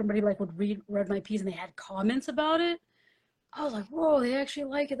remember somebody like would read my piece and they had comments about it. I was like, whoa, they actually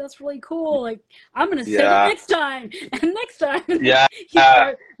like it. That's really cool. Like, I'm going to send it next time and next time. Yeah. You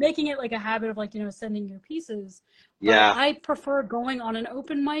start making it like a habit of like, sending your pieces. But I prefer going on an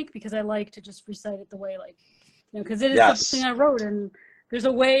open mic because I like to just recite it the way, like, because it is something I wrote and there's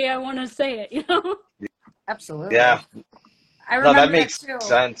a way I want to say it, Absolutely. Yeah. I remember that makes too.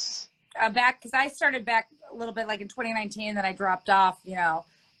 sense. Back, because I started back a little bit like in 2019, then I dropped off,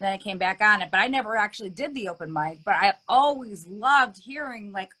 then I came back on it, but I never actually did the open mic. But I always loved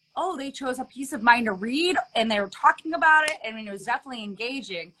hearing like, oh, they chose a piece of mine to read and they were talking about it. I mean, it was definitely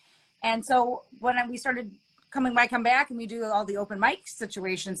engaging. And so when we started come back and we do all the open mic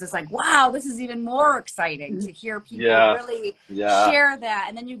situations, it's like, wow, this is even more exciting to hear people really share that.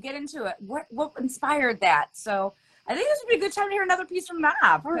 And then you get into it. What inspired that? So I think this would be a good time to hear another piece from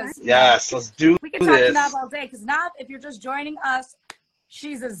Knob. Yes, let's do we can talk to Knob all day, because Knob, if you're just joining us,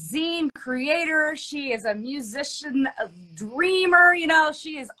 she's a zine creator. She is a musician, a dreamer.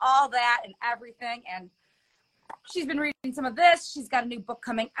 She is all that and everything. And she's been reading some of this. She's got a new book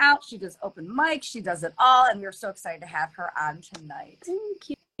coming out. She does open mics. She does it all. And we're so excited to have her on tonight.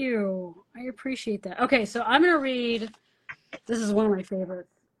 Thank you. I appreciate that. Okay, so I'm going to read. This is one of my favorites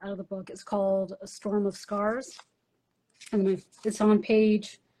out of the book. It's called A Storm of Scars. It's on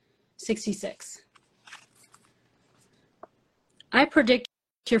page 66. I predict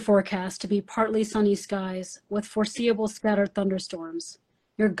your forecast to be partly sunny skies with foreseeable scattered thunderstorms.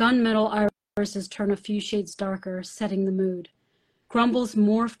 Your gunmetal irises turn a few shades darker, setting the mood. Grumbles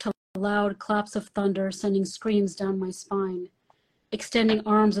morph to loud claps of thunder, sending screams down my spine. Extending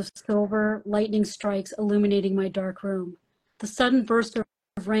arms of silver, lightning strikes, illuminating my dark room. The sudden burst of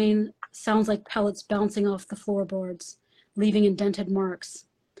rain sounds like pellets bouncing off the floorboards, leaving indented marks.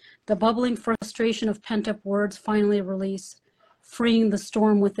 The bubbling frustration of pent-up words finally release, freeing the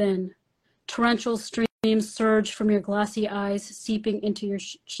storm within. Torrential streams surge from your glassy eyes, seeping into your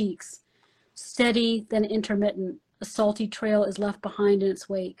cheeks. Steady, then intermittent, a salty trail is left behind in its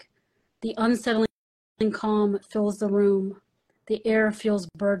wake. The unsettling calm fills the room. The air feels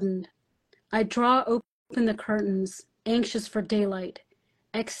burdened. I draw open the curtains, anxious for daylight,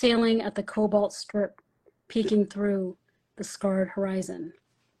 exhaling at the cobalt strip, peeking through the scarred horizon.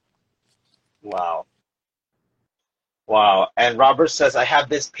 Wow. Wow. And Robert says, I have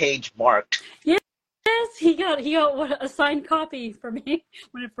this page marked. Yes, he got a signed copy for me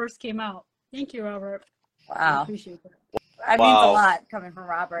when it first came out. Thank you, Robert. Wow. I appreciate that. That means a lot coming from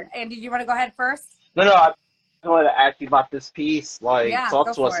Robert. And did you want to go ahead first? No, I want to ask you about this piece.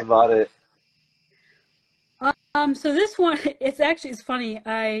 Talk to us about it. So this one, it's funny.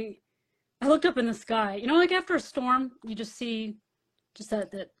 I looked up in the sky. Like after a storm, you just see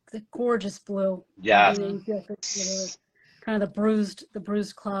that the gorgeous blue. Yeah. Kind of the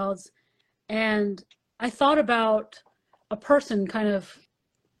bruised clouds. And I thought about a person kind of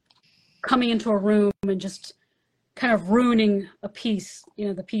coming into a room and just kind of ruining a piece,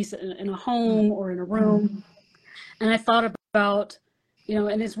 the piece in a home or in a room. And I thought about, you know,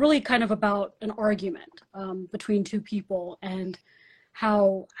 and it's really kind of about an argument between two people, and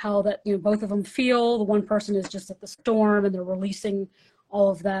how that, you know, both of them feel. The one person is just at the storm and they're releasing all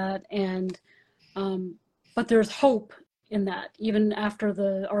of that, and but there's hope in that. Even after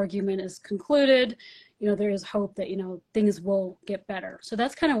the argument is concluded, you know, there is hope that, you know, things will get better. So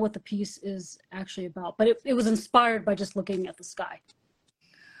that's kind of what the piece is actually about. But it was inspired by just looking at the sky.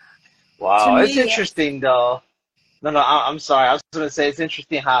 To Wow, it's me, interesting though. No, no, I'm sorry. I was going to say it's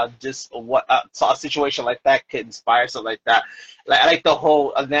interesting how just what so a situation like that could inspire something like that. Like I like the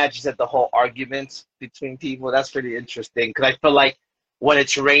whole analogy said, the whole argument between people. That's pretty interesting because I feel like when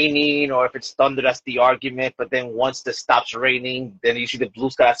it's raining or if it's thunder, that's the argument. But then once it stops raining, then usually the blue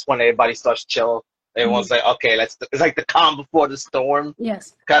sky. That's when everybody starts chill. Everyone's like, okay, let's. It's like the calm before the storm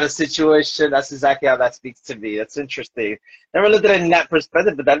Yes. kind of situation. That's exactly how that speaks to me. That's interesting. Never looked at it in that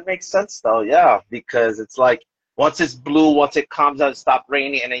perspective, but that makes sense though. Yeah, because it's like once it's blue, once it calms down, stop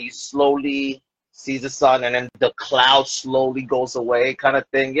raining, and then you slowly see the sun, and then the cloud slowly goes away, kind of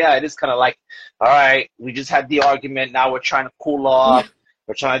thing. Yeah, it is kind of like, all right, we just had the argument. Now we're trying to cool Yeah, off.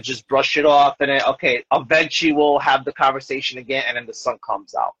 We're trying to just brush it off, and then okay, eventually we'll have the conversation again, and then the sun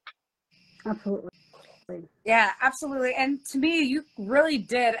comes out. absolutely. yeah, absolutely. And to me, you really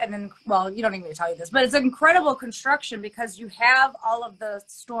did. And then, well, you don't need me to tell you this, but it's an incredible construction because you have all of the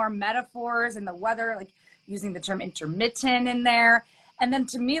storm metaphors and the weather, like using the term intermittent in there. And then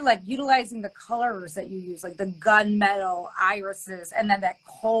to me, like utilizing the colors that you use, like the gunmetal irises, and then that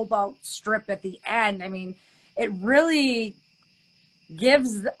cobalt strip at the end. I mean, it really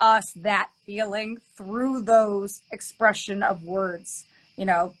gives us that feeling through those expression of words. You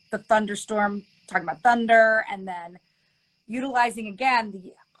know, the thunderstorm, talking about thunder, and then utilizing again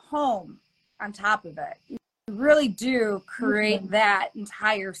the home on top of it. You really do create that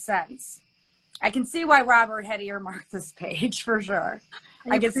entire sense. I can see why Robert had earmarked this page for sure.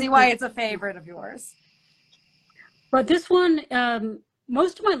 I can see why it's a favorite of yours. But this one,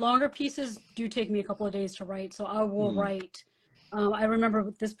 most of my longer pieces do take me a couple of days to write, so I will write. I remember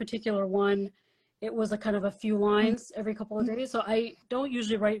with this particular one, it was a kind of a few lines every couple of days, so I don't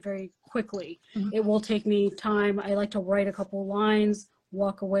usually write very quickly. It will take me time. I like to write a couple of lines,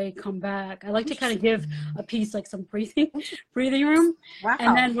 walk away, come back. I like to kind of give a piece like some breathing room. Wow.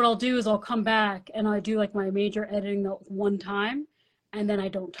 And then what I'll do is I'll come back and I do like my major editing the one time, and then I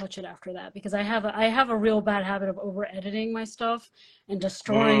don't touch it after that, because I have a real bad habit of over editing my stuff and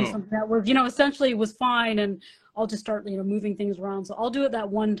destroying something that was, you know, essentially was fine, and I'll just start, you know, moving things around. So I'll do it that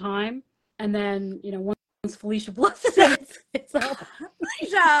one time, and then, you know, once Felicia blesses it, it's up.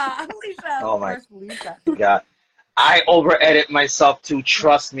 Felicia, Oh of my course, Felicia. God. I over edit myself too,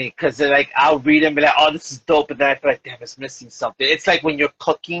 trust me, because like I'll read and be like, oh, this is dope, and then I feel like, damn, it's missing something. It's like when you're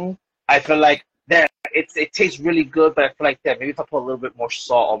cooking, I feel like that it tastes really good, but I feel like that maybe if I put a little bit more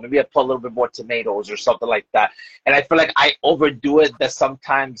salt, or maybe I put a little bit more tomatoes or something like that. And I feel like I overdo it, that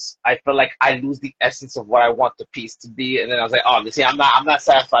sometimes I feel like I lose the essence of what I want the piece to be, and then I was like, oh, see, I'm not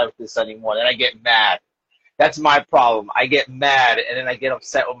satisfied with this anymore. Then I get mad. That's my problem. I get mad, and then I get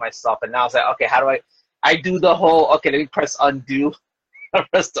upset with myself, and now it's like, okay, how do I do the whole, okay, let me press undo. I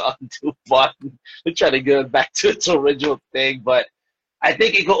press the undo button to try to get it back to its original thing. But I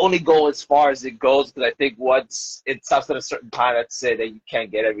think it can only go as far as it goes, because I think once it stops at a certain time, that's it, that you can't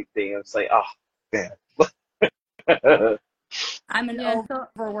get everything. It's like, oh, man. I'm an Yeah, so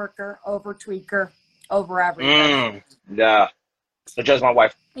overworker, over tweaker, over everything. Yeah. So just my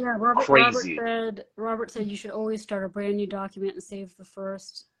wife. yeah, Crazy. Robert said you should always start a brand new document and save the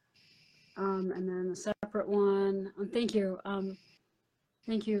first, and then a separate one. Thank you.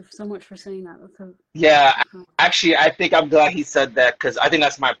 Thank you so much for saying that. Yeah, actually, I think I'm glad he said that, because I think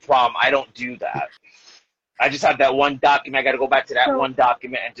that's my problem. I don't do that. I just have that one document. I got to go back to that one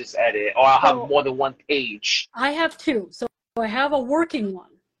document and just edit, or I'll have more than one page. I have two. So I have a working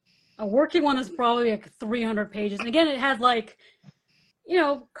one. A working one is probably like 300 pages. And again, it has like, you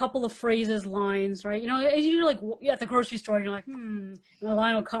know, a couple of phrases, lines, right? You know, you're like at the grocery store, you're like, and the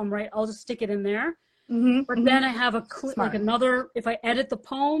line will come, right? I'll just stick it in there. But then I have like another, if I edit the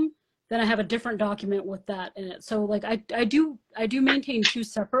poem, then I have a different document with that in it. So like I do maintain two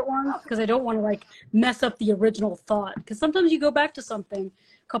separate ones, because I don't want to like mess up the original thought. Because sometimes you go back to something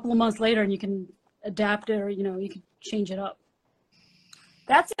a couple of months later and you can adapt it, or, you know, you can change it up.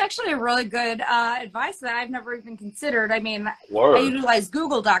 That's actually a really good advice that I've never even considered. I mean, I utilize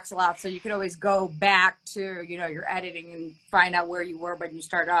Google Docs a lot, so you could always go back to, you know, your editing and find out where you were when you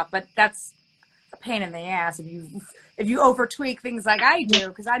started off. But that's a pain in the ass if you over tweak things like I do,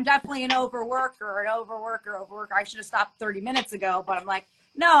 because I'm definitely an overworker. I should have stopped 30 minutes ago, but I'm like,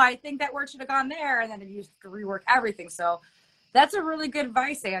 no, I think that word should have gone there, and then you have to rework everything. So That's a really good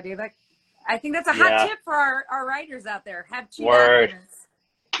advice, Andy. Like, I think that's a hot Yeah. tip for our writers out there. Have 2 Word. documents.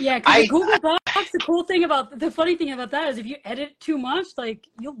 Yeah, because Google Docs, the funny thing about that is if you edit too much, like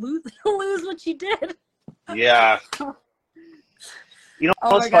you'll lose what you did. Yeah. You know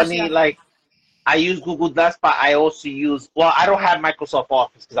Oh what's my gosh, funny? yeah. Like, I use Google Docs, but I also use, well, I don't have Microsoft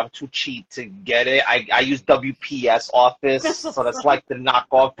Office because I'm too cheap to get it. I use WPS Office, so that's like the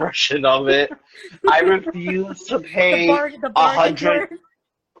knockoff version of it. I refuse to pay the a bargain hundred. word.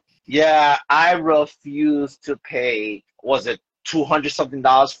 Yeah, I refuse to pay, was it $200 something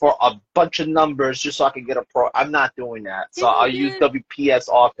for a bunch of numbers just so I can get a pro. I'm not doing that. So Didn't I'll you use get, WPS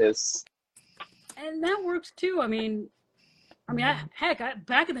Office. and that works too. I mean,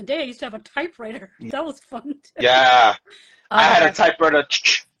 back in the day, I used to have a typewriter. That was fun too. Yeah. I had a Okay. typewriter.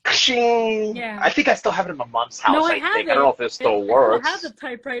 Yeah. I think I still have it in my mom's house. No, I I have think. it. I don't know if it still I still have the works.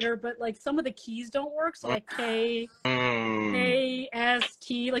 typewriter, but like some of the keys don't work. So like Mm. K, S,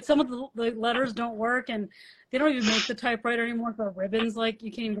 T, like some of the letters don't work, and they don't even make the typewriter anymore for ribbons. Like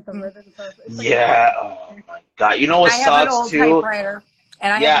you can't even get the ribbons. So it's like Yeah. Oh my God. You know what I have an sucks old too? typewriter,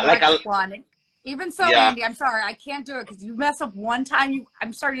 and I Yeah. have an Like electric one. Even so, Yeah. Andy, I'm sorry, I can't do it because you mess up one time.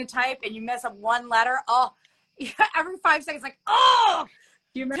 I'm starting to type, and you mess up one letter. Oh, every 5 seconds, like, oh,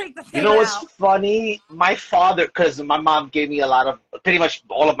 you remember? take the You thing know what's out. funny? My father, because my mom gave me a lot of, pretty much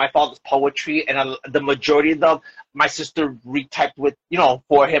all of my father's poetry, and the majority of them, my sister retyped with,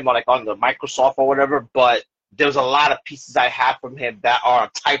 for him, like on the Microsoft or whatever. But there's a lot of pieces I have from him that are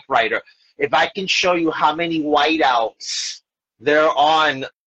a typewriter. If I can show you how many whiteouts there on,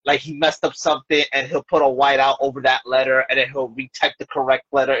 like he messed up something and he'll put a whiteout over that letter and then he'll retype the correct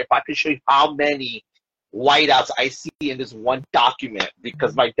letter. If I can show you how many whiteouts I see in this one document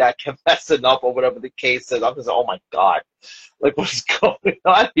because my dad kept messing up or whatever the case is, I'm just like, oh my God, like what's going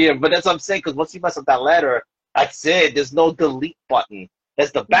on here? But that's what I'm saying, because once you mess up that letter, that's it. There's no delete button.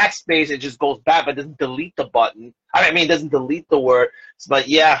 There's the backspace, it just goes back, but doesn't delete the button. I mean, it doesn't delete the word. But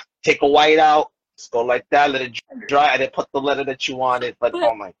yeah, take a whiteout, just go like that, let it dry, and then put the letter that you wanted. But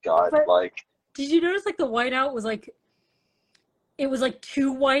oh my God, like. Did you notice like the whiteout was like, it was like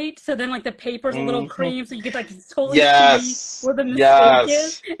too white, so then like the paper's a little cream, so you could like totally see where the mistake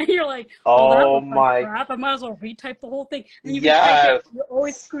is, and you're like, "Oh, that looks like crap. I might as well retype the whole thing." And you retype it, you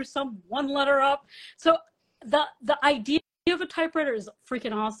always screw one letter up. So the idea of a typewriter is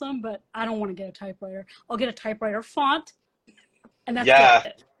freaking awesome, but I don't want to get a typewriter. I'll get a typewriter font, and that's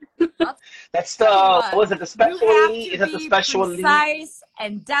it. That's the what is it? The specialty? Is it the specialty? Precise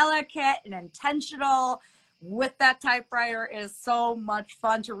and delicate and intentional with that typewriter. Is so much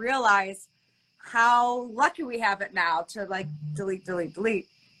fun to realize how lucky we have it now to like delete.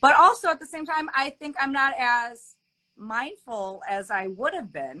 But also at the same time, I think I'm not as mindful as I would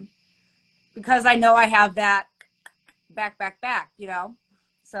have been because I know I have that back,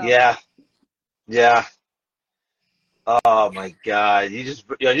 So yeah. Oh my God! You just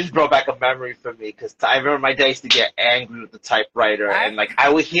brought back a memory for me because I remember my dad used to get angry with the typewriter, and like I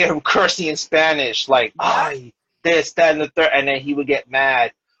would hear him cursing in Spanish, like "ay, this, that, and the third," and then he would get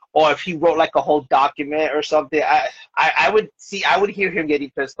mad. Or if he wrote like a whole document or something, I would hear him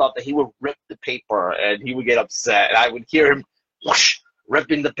getting pissed off that he would rip the paper and he would get upset, and I would hear him whoosh,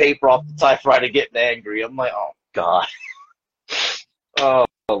 ripping the paper off the typewriter, getting angry. I'm like, oh God, oh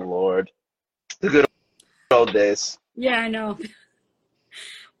Lord, the good old days. Yeah, I know.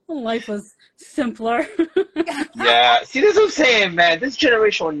 Life was simpler. Yeah, see, that's what I'm saying, man. This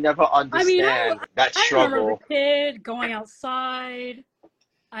generation will never understand that struggle. I remember as a kid going outside.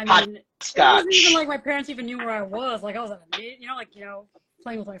 I mean, it wasn't even like my parents even knew where I was. Like I was,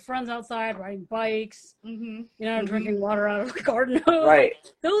 playing with my friends outside, riding bikes, drinking water out of a garden hose. Right.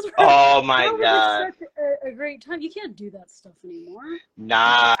 Those were, oh my God. Like such a great time. You can't do that stuff anymore.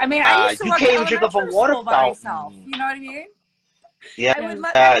 Nah. I mean, I used to walk even drink up a water by myself. You know what I mean? Yeah. I would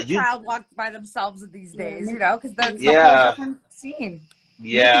let any child walk by themselves these days, because that's a whole different scene.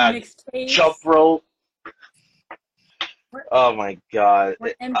 Yeah. Jump rope. Oh my God.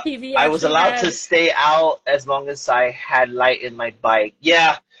 MTV I was allowed to stay out as long as I had light in my bike.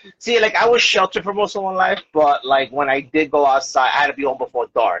 Yeah. See, like I was sheltered for most of my life, but like when I did go outside, I had to be home before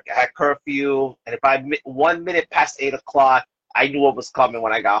dark. I had curfew, and if I 1 minute past 8 o'clock, I knew what was coming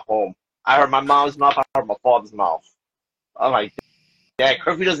when I got home. I heard my mom's mouth, I heard my father's mouth. I'm like, yeah,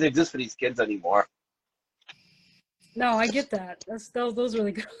 curfew doesn't exist for these kids anymore. No, I get that. Those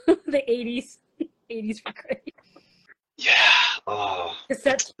really good. The 80s were great. Yeah. Oh,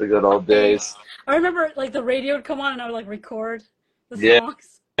 cassette the good old days. I remember like the radio would come on and I would like record the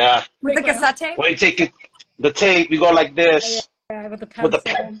songs. Yeah. With the cassette tape? When you take the tape, you go like this. Yeah, with the pencil. With the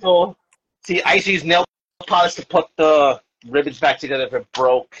pencil. See, I used to use nail polish to put the ribbons back together if it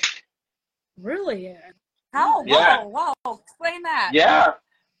broke. Really? How? Yeah. Whoa. Explain that. Yeah.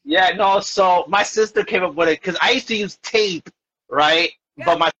 Yeah, no, so my sister came up with it because I used to use tape, right? Yeah.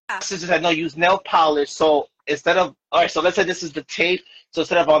 But my sister said, no, use nail polish. So instead of, all right, so let's say this is the tape. So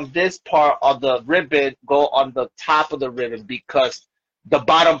instead of on this part of the ribbon, go on the top of the ribbon because the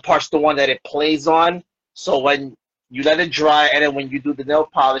bottom part's the one that it plays on. So when you let it dry and then when you do the nail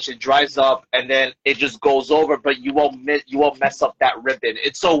polish, it dries up and then it just goes over, but you won't mess up that ribbon.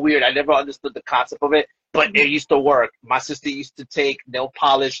 It's so weird. I never understood the concept of it. But it used to work. My sister used to take nail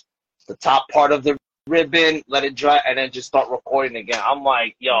polish, the top part of the ribbon, let it dry, and then just start recording again. I'm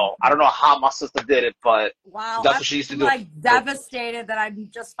like, yo, I don't know how my sister did it, but Wow. that's what she used to I'm do. like devastated that I'm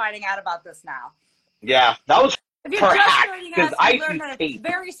just finding out about this now. Yeah, that was If you're her just hack joining because us, I we used to learned a tape.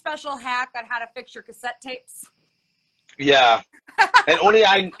 very special hack on how to fix your cassette tapes. Yeah, and only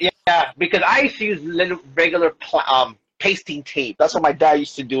because I used to use little regular pasting tape. That's what my dad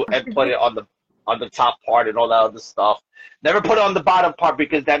used to do and put it on the top part and all that other stuff. Never put it on the bottom part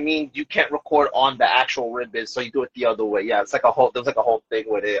because that means you can't record on the actual ribbon, so you do it the other way. Yeah, it's like there's like a whole thing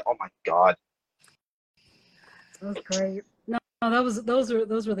with it. Oh my God. That was great. No, those were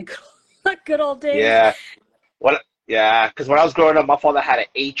the good old days. Yeah. Yeah, because when I was growing up, my father had an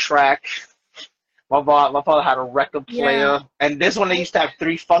 8-track. My father had a record player, and this one they used to have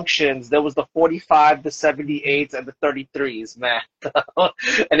 3 functions. There was the 45, the 78s, and the 33s, man. And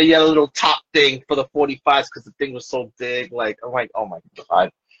then you had a little top thing for the 45s because the thing was so big. Like, I'm like, oh my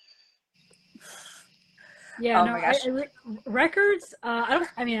God. Yeah, Oh no, my gosh. records. I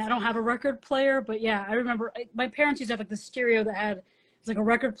don't have a record player, but yeah, I remember my parents used to have like the stereo that had it's like a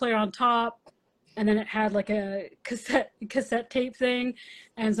record player on top, and then it had like a cassette tape thing,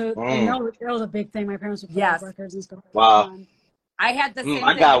 and so and that was a big thing. My parents would play Yes. records and stuff all the Wow. time. I had the same I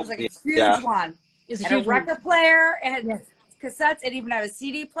thing. It got was like a huge yeah. one. It's a And a huge one. record player. It had Yes. cassettes. It even had a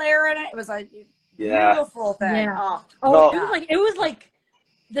CD player in it. It was a Yeah. beautiful thing. Yeah. Oh, No. It was like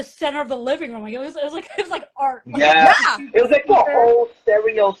the center of the living room. Like it was like art. Like, Yeah. Yeah. It was like the whole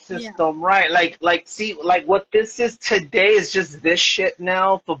stereo system, Yeah. right? See, like what this is today is just this shit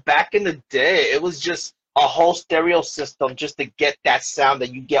now. But back in the day, it was just a whole stereo system just to get that sound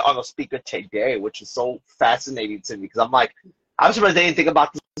that you get on a speaker today, which is so fascinating to me because I'm like, I was surprised they didn't think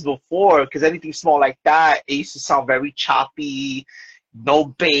about this before because anything small like that, it used to sound very choppy, no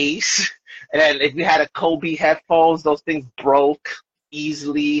bass. And then if you had a Kobe headphones, those things broke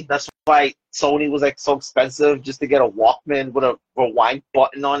easily. That's why Sony was like so expensive just to get a Walkman with a rewind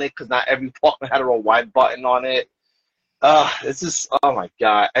button on it because not every Walkman had a rewind button on it. It's just, oh my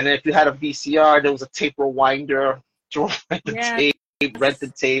God. And then if you had a VCR, there was a tape rewinder to rewind the tape, rent the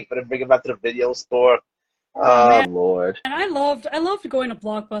tape, and then bring it back to the video store. Oh, man. Lord. And I loved going to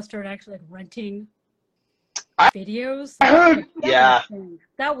Blockbuster and actually like renting videos. I heard,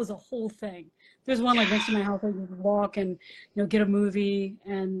 that was a whole thing. There's one like next to my house where you can walk and get a movie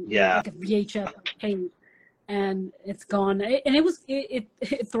and like a VHS tape, and it's gone. And it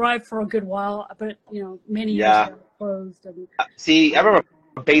thrived for a good while, but many years ago it closed. And, see, I remember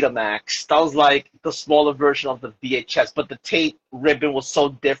Betamax. That was like the smaller version of the VHS, but the tape ribbon was so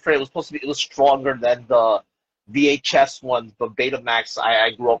different. It was supposed to be, it was stronger than the VHS ones, but Betamax,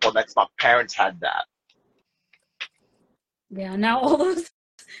 I grew up on that 'cause my parents had that. Yeah, now all those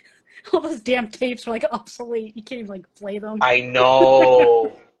damn tapes are like obsolete. You can't even like play them. I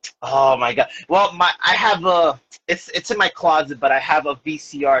know. Oh my God. Well, I have it's in my closet, but I have a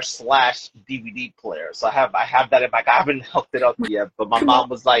VCR/DVD player. So I have that in my. I haven't hooked it up yet, but my mom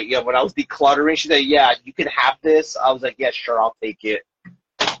was like, yeah, when I was decluttering, she said, yeah, you can have this. I was like, yeah, sure, I'll take it.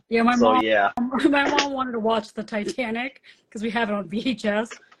 Yeah, my mom wanted to watch the Titanic because we have it on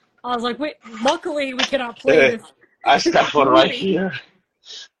VHS. I was like, wait, luckily we cannot play this. I got one right here.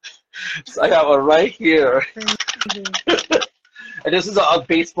 So I got one right here. And this is a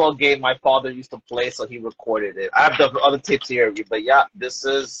baseball game my father used to play, so he recorded it. I have the other tapes here, but yeah, this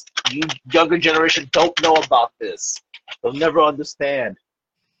is, you younger generation don't know about this. They'll never understand.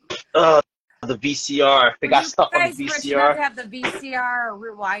 The VCR. They got stuck on the VCR. You guys have the VCR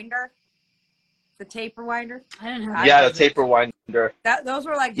rewinder? The tape rewinder? I didn't have Yeah, the tape rewinder. Those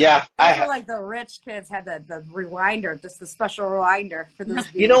were like like the rich kids had the rewinder, just the special rewinder for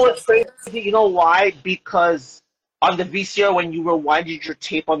those. You know what's crazy? You know why? Because on the VCR, when you rewinded your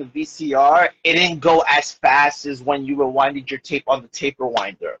tape on the VCR, it didn't go as fast as when you rewinded your tape on the tape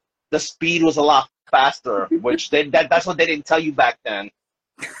rewinder. The speed was a lot faster, which that's what they didn't tell you back then.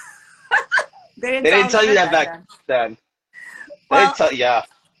 They didn't tell you that back then. Well, yeah.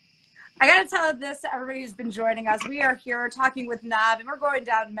 I got to tell this to everybody who's been joining us. We are here talking with Nav, and we're going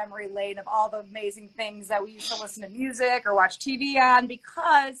down memory lane of all the amazing things that we used to listen to music or watch TV on,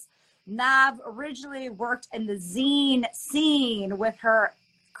 because Nav originally worked in the zine scene with her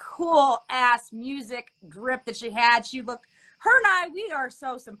cool ass music drip that she had. Her and I, we are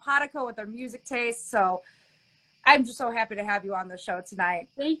so simpatico with our music tastes. So I'm just so happy to have you on the show tonight.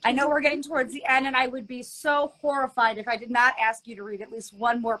 Thank you. I know we're getting towards the end, and I would be so horrified if I did not ask you to read at least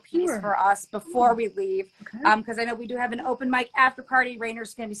one more piece for us before we leave. Okay. Because I know we do have an open mic after party.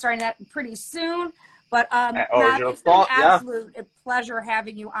 Rainer's going to be starting that pretty soon. But Matt, it's been an absolute pleasure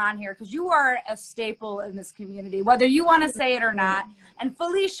having you on here, because you are a staple in this community, whether you want to say it or not. And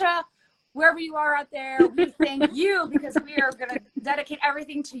Felicia, wherever you are out there, we thank you, because we are going to dedicate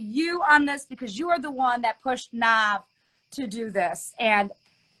everything to you on this, because you are the one that pushed Nav to do this. And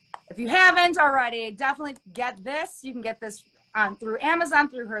if you haven't already, definitely get this. You can get this on through Amazon,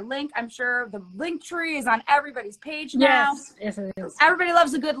 through her link. I'm sure the link tree is on everybody's page now. Yes, it is. Everybody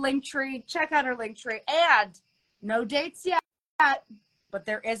loves a good link tree. Check out her link tree. And no dates yet, but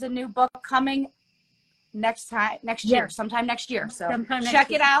there is a new book coming next year, sometime next year. So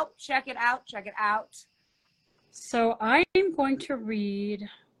check it out. So I'm going to read.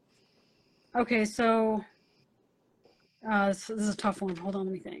 Okay, so this is a tough one. Hold on,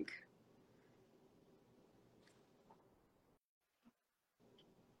 let me think.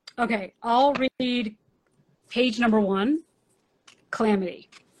 Okay, I'll read page number 1, Calamity.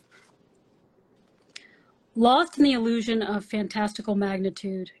 Lost in the illusion of fantastical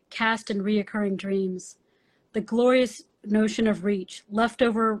magnitude, cast in reoccurring dreams, the glorious notion of reach,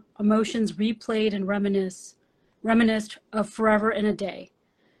 leftover emotions replayed and reminisced of forever in a day.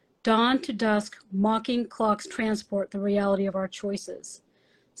 Dawn to dusk, mocking clocks transport the reality of our choices.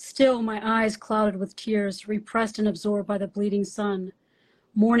 Still, my eyes clouded with tears, repressed and absorbed by the bleeding sun,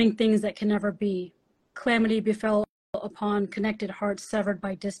 mourning things that can never be. Calamity befell upon connected hearts severed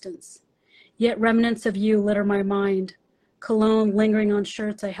by distance. Yet remnants of you litter my mind, cologne lingering on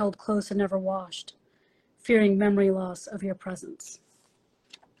shirts I held close and never washed, fearing memory loss of your presence.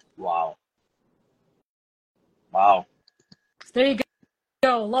 Wow. Wow. So there you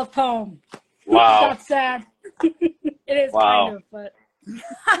go. Love poem. Wow. That's sad. It is Wow. kind of, but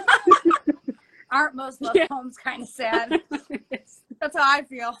aren't most love poems kind of sad? That's how I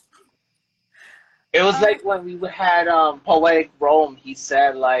feel. It was like when we had Poetic Rome, he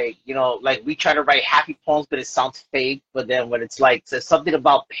said, like, you know, like we try to write happy poems, but it sounds fake. But then when it's like, there's something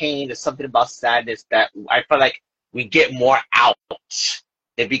about pain, there's something about sadness that I feel like we get more out.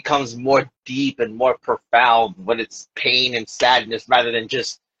 It becomes more deep and more profound when it's pain and sadness rather than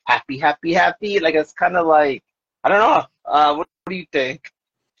just happy, happy, happy. Like, it's kind of like, I don't know. What do you think?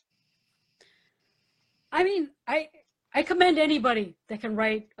 I mean, I commend anybody that can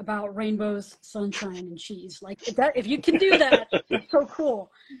write about rainbows, sunshine, and cheese. Like if you can do that, it's so cool.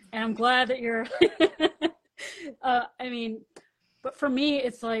 And I'm glad that you're. I mean, but for me,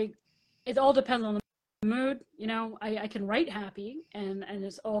 it's like it all depends on the mood. You know, I can write happy, and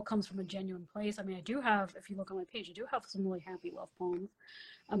it all comes from a genuine place. I mean, I do have, if you look on my page, I do have some really happy love poems,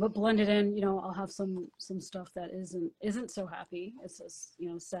 but blended in, you know, I'll have some stuff that isn't so happy. It's just, you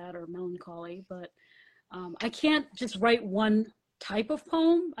know, sad or melancholy, but. I can't just write one type of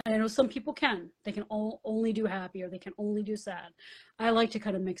poem. I know some people can. They can only do happy, or they can only do sad. I like to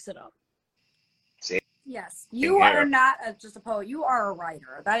kind of mix it up. Yes, you are not just a poet. You are a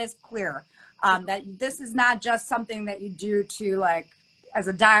writer. That is clear. That this is not just something that you do to, like, as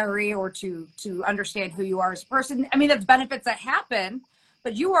a diary or to understand who you are as a person. I mean, there's benefits that happen,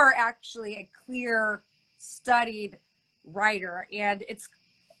 but you are actually a clear, studied writer. And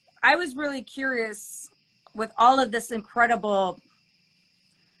I was really curious with all of this incredible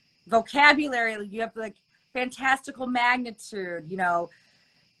vocabulary. You have like fantastical magnitude, you know,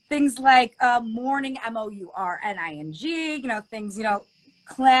 things like mourning, MOURNING, you know, things, you know,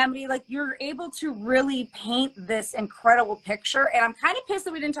 calamity. Like, you're able to really paint this incredible picture. And I'm kind of pissed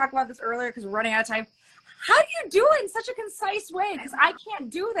that we didn't talk about this earlier because we're running out of time. How do you do it in such a concise way? Because I can't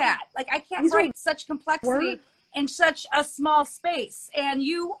do that. Like, I can't write such complexity in such a small space. And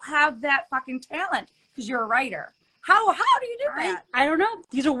you have that fucking talent because you're a writer. How do you do that? I don't know.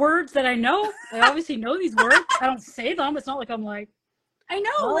 These are words that I know. I obviously know these words. I don't say them. It's not like I'm like, I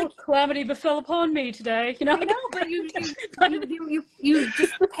know, oh, like, calamity befell upon me today. You know, I know, but you just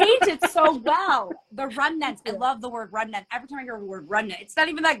paint it so well. The remnant. I love the word remnant. Every time I hear the word remnant, it's not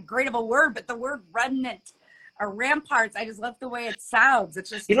even that great of a word, but the word remnant or ramparts, I just love the way it sounds. It's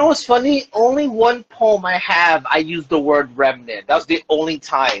just, you know what's funny? Only one poem I have, I use the word remnant. That was the only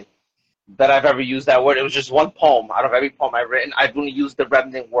time. that I've ever used that word. It was just one poem out of every poem I've written. I've only used the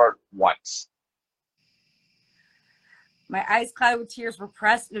remnant word once. My eyes clouded with tears were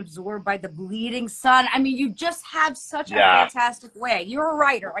pressed and absorbed by the bleeding sun. I mean, you just have such a Yeah. fantastic way. You're a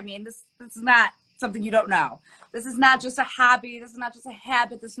writer. I mean, this is not something you don't know. This is not just a hobby. This is not just a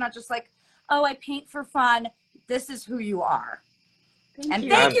habit. This is not just like, oh, I paint for fun. This is who you are. Thank you.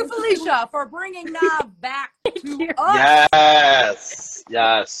 Thank you, Felicia, for bringing Nav back to us. Yes.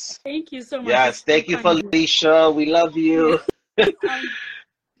 Yes. Thank you so much. Yes. Thank you, Felicia. We love you.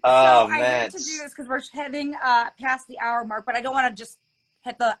 So I man. hate to do this because we're heading past the hour mark, but I don't want to just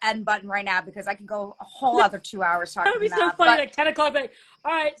hit the end button right now because I could go a whole other 2 hours talking. That would be so funny, but, like 10 o'clock, like,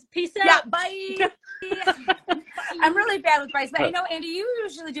 all right, peace out. Yeah, bye. I'm really bad with bites, but you know, Andy, you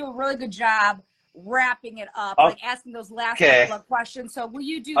usually do a really good job wrapping it up, like asking those last couple of questions. So will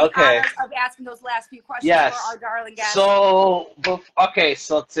you do the honors of asking those last few questions for our darling guests? So,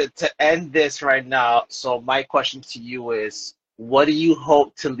 so to end this right now, so my question to you is, what do you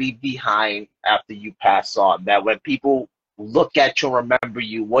hope to leave behind after you pass on? That when people look at you and remember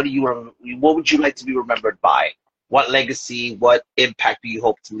you, what would you like to be remembered by? What legacy, what impact do you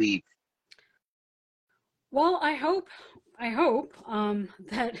hope to leave? Well, I hope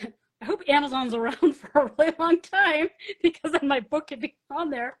that Amazon's around for a really long time, because then my book could be on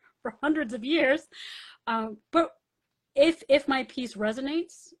there for hundreds of years. But if my piece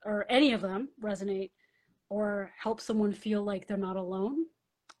resonates, or any of them resonate, or help someone feel like they're not alone,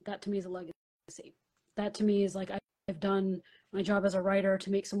 that to me is a legacy. That to me is like, I've done my job as a writer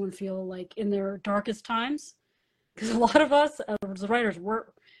to make someone feel like in their darkest times, because a lot of us as writers,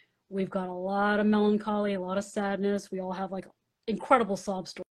 we've got a lot of melancholy, a lot of sadness. We all have like incredible sob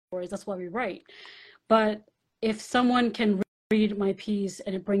stories. That's why we write. But if someone can read my piece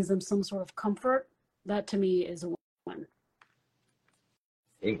and it brings them some sort of comfort, that to me is a win.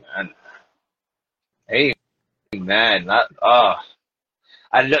 Amen. Amen.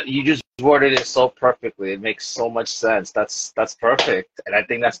 I know you just worded it so perfectly. It makes so much sense. That's perfect, and I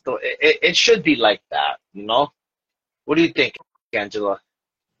think that's it should be like that. You know, what do you think, Angela?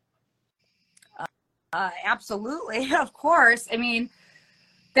 Absolutely, of course. I mean,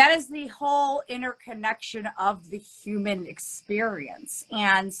 that is the whole interconnection of the human experience,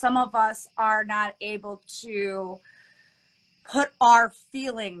 and some of us are not able to put our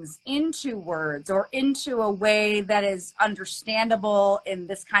feelings into words or into a way that is understandable in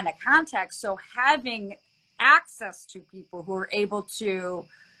this kind of context. So having access to people who are able to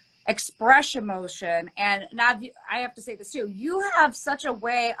express emotion, and now I have to say this too, you have such a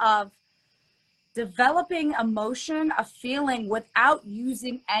way of developing emotion, a feeling, without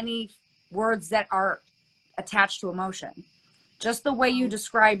using any words that are attached to emotion. Just the way you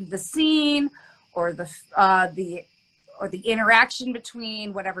described the scene, or the interaction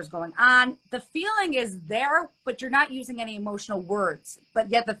between whatever's going on. The feeling is there, but you're not using any emotional words. But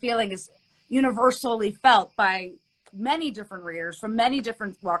yet the feeling is universally felt by many different readers from many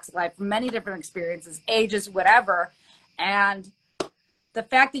different walks of life, from many different experiences, ages, whatever. And the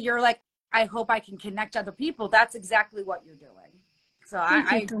fact that you're like, I hope I can connect other people, that's exactly what you're doing. So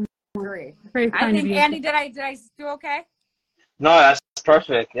I agree. I think, Andy, did I do okay? No, that's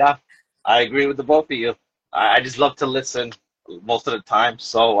perfect. Yeah, I agree with the both of you. I just love to listen most of the time.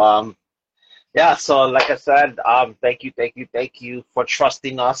 So, yeah, so like I said, thank you for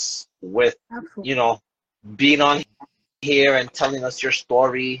trusting us with, being on here and telling us your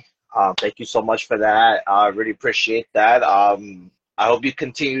story. Thank you so much for that. I really appreciate that. I hope you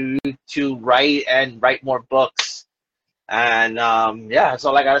continue to write more books. And yeah, that's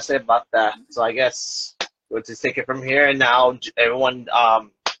all I gotta say about that. So I guess we'll just take it from here. And now, everyone,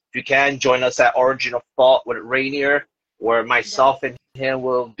 if you can, join us at Origin of Thought with Rainier, where myself and him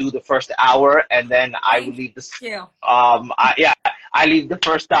will do the first hour, and then I will leave the I leave the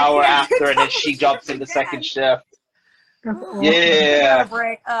first hour after, and then she jumps in the second shift. Yeah.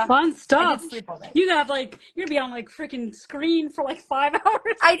 Fun stuff. You have like, you're gonna be on like freaking screen for like 5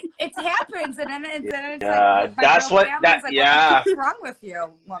 hours. It happens, and then it's like, that's what like, what's wrong with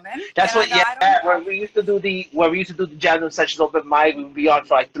you, woman? That's what. When we used to do the January sessions open mic, we would be on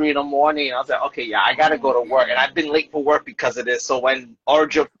for like 3 in the morning, and I was like, okay, yeah, I gotta go to work, and I've been late for work because of this. So when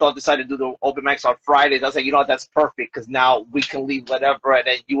Origin decided to do the open mics on Fridays, I was like, you know what, that's perfect, because now we can leave whatever, and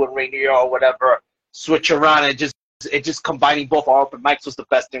then you and Rainier or whatever switch around, and just combining both our open mics was the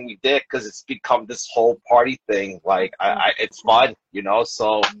best thing we did, because it's become this whole party thing. Like, it's fun,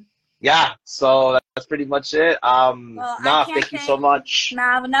 So yeah, so that's pretty much it. Thank you so much.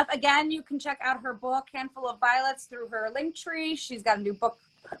 Nav enough. Again, you can check out her book, Handful of Violets, through her link tree. She's got a new book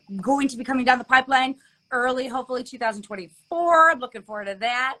going to be coming down the pipeline early, hopefully 2024. I'm looking forward to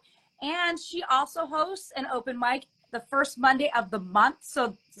that. And she also hosts an open mic the first Monday of the month.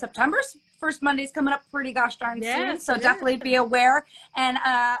 So September's first Monday is coming up pretty gosh darn soon. So definitely be aware and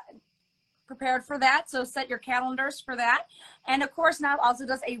prepared for that. So set your calendars for that. And of course, now also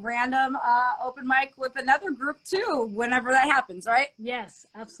does a random open mic with another group too, whenever that happens, right? Yes,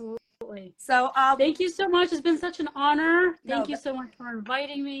 absolutely. So thank you so much. It's been such an honor. Thank you so much for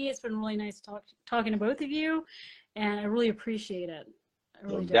inviting me. It's been really nice talking to both of you, and I really appreciate it. I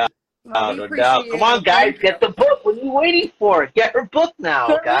really do. Well, no doubt. Come on, guys, get the book. What are you waiting for? Get her book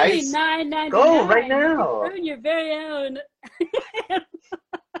now, guys. Go right now. Own your very own.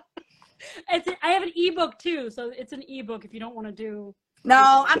 I have an ebook too, so it's an ebook if you don't want to do.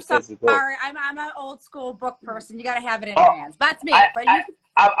 No, I'm sorry. I'm an old school book person. You got to have it in your hands. That's me.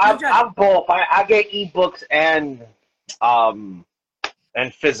 I'm both. I get ebooks and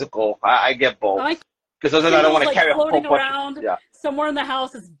physical. I get both because I don't want to carry a whole bunch. Around somewhere in the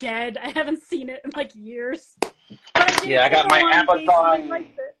house is dead. I haven't seen it in like years. I got my Amazon.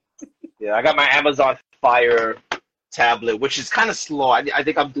 Yeah, I got my Amazon Fire tablet, which is kind of slow. I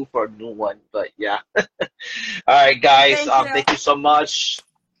think I'm due for a new one, but yeah. All right, guys. Thank you so much.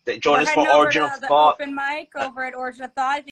 Join us for Origin of Thought. Open mic over at Origin of Thought.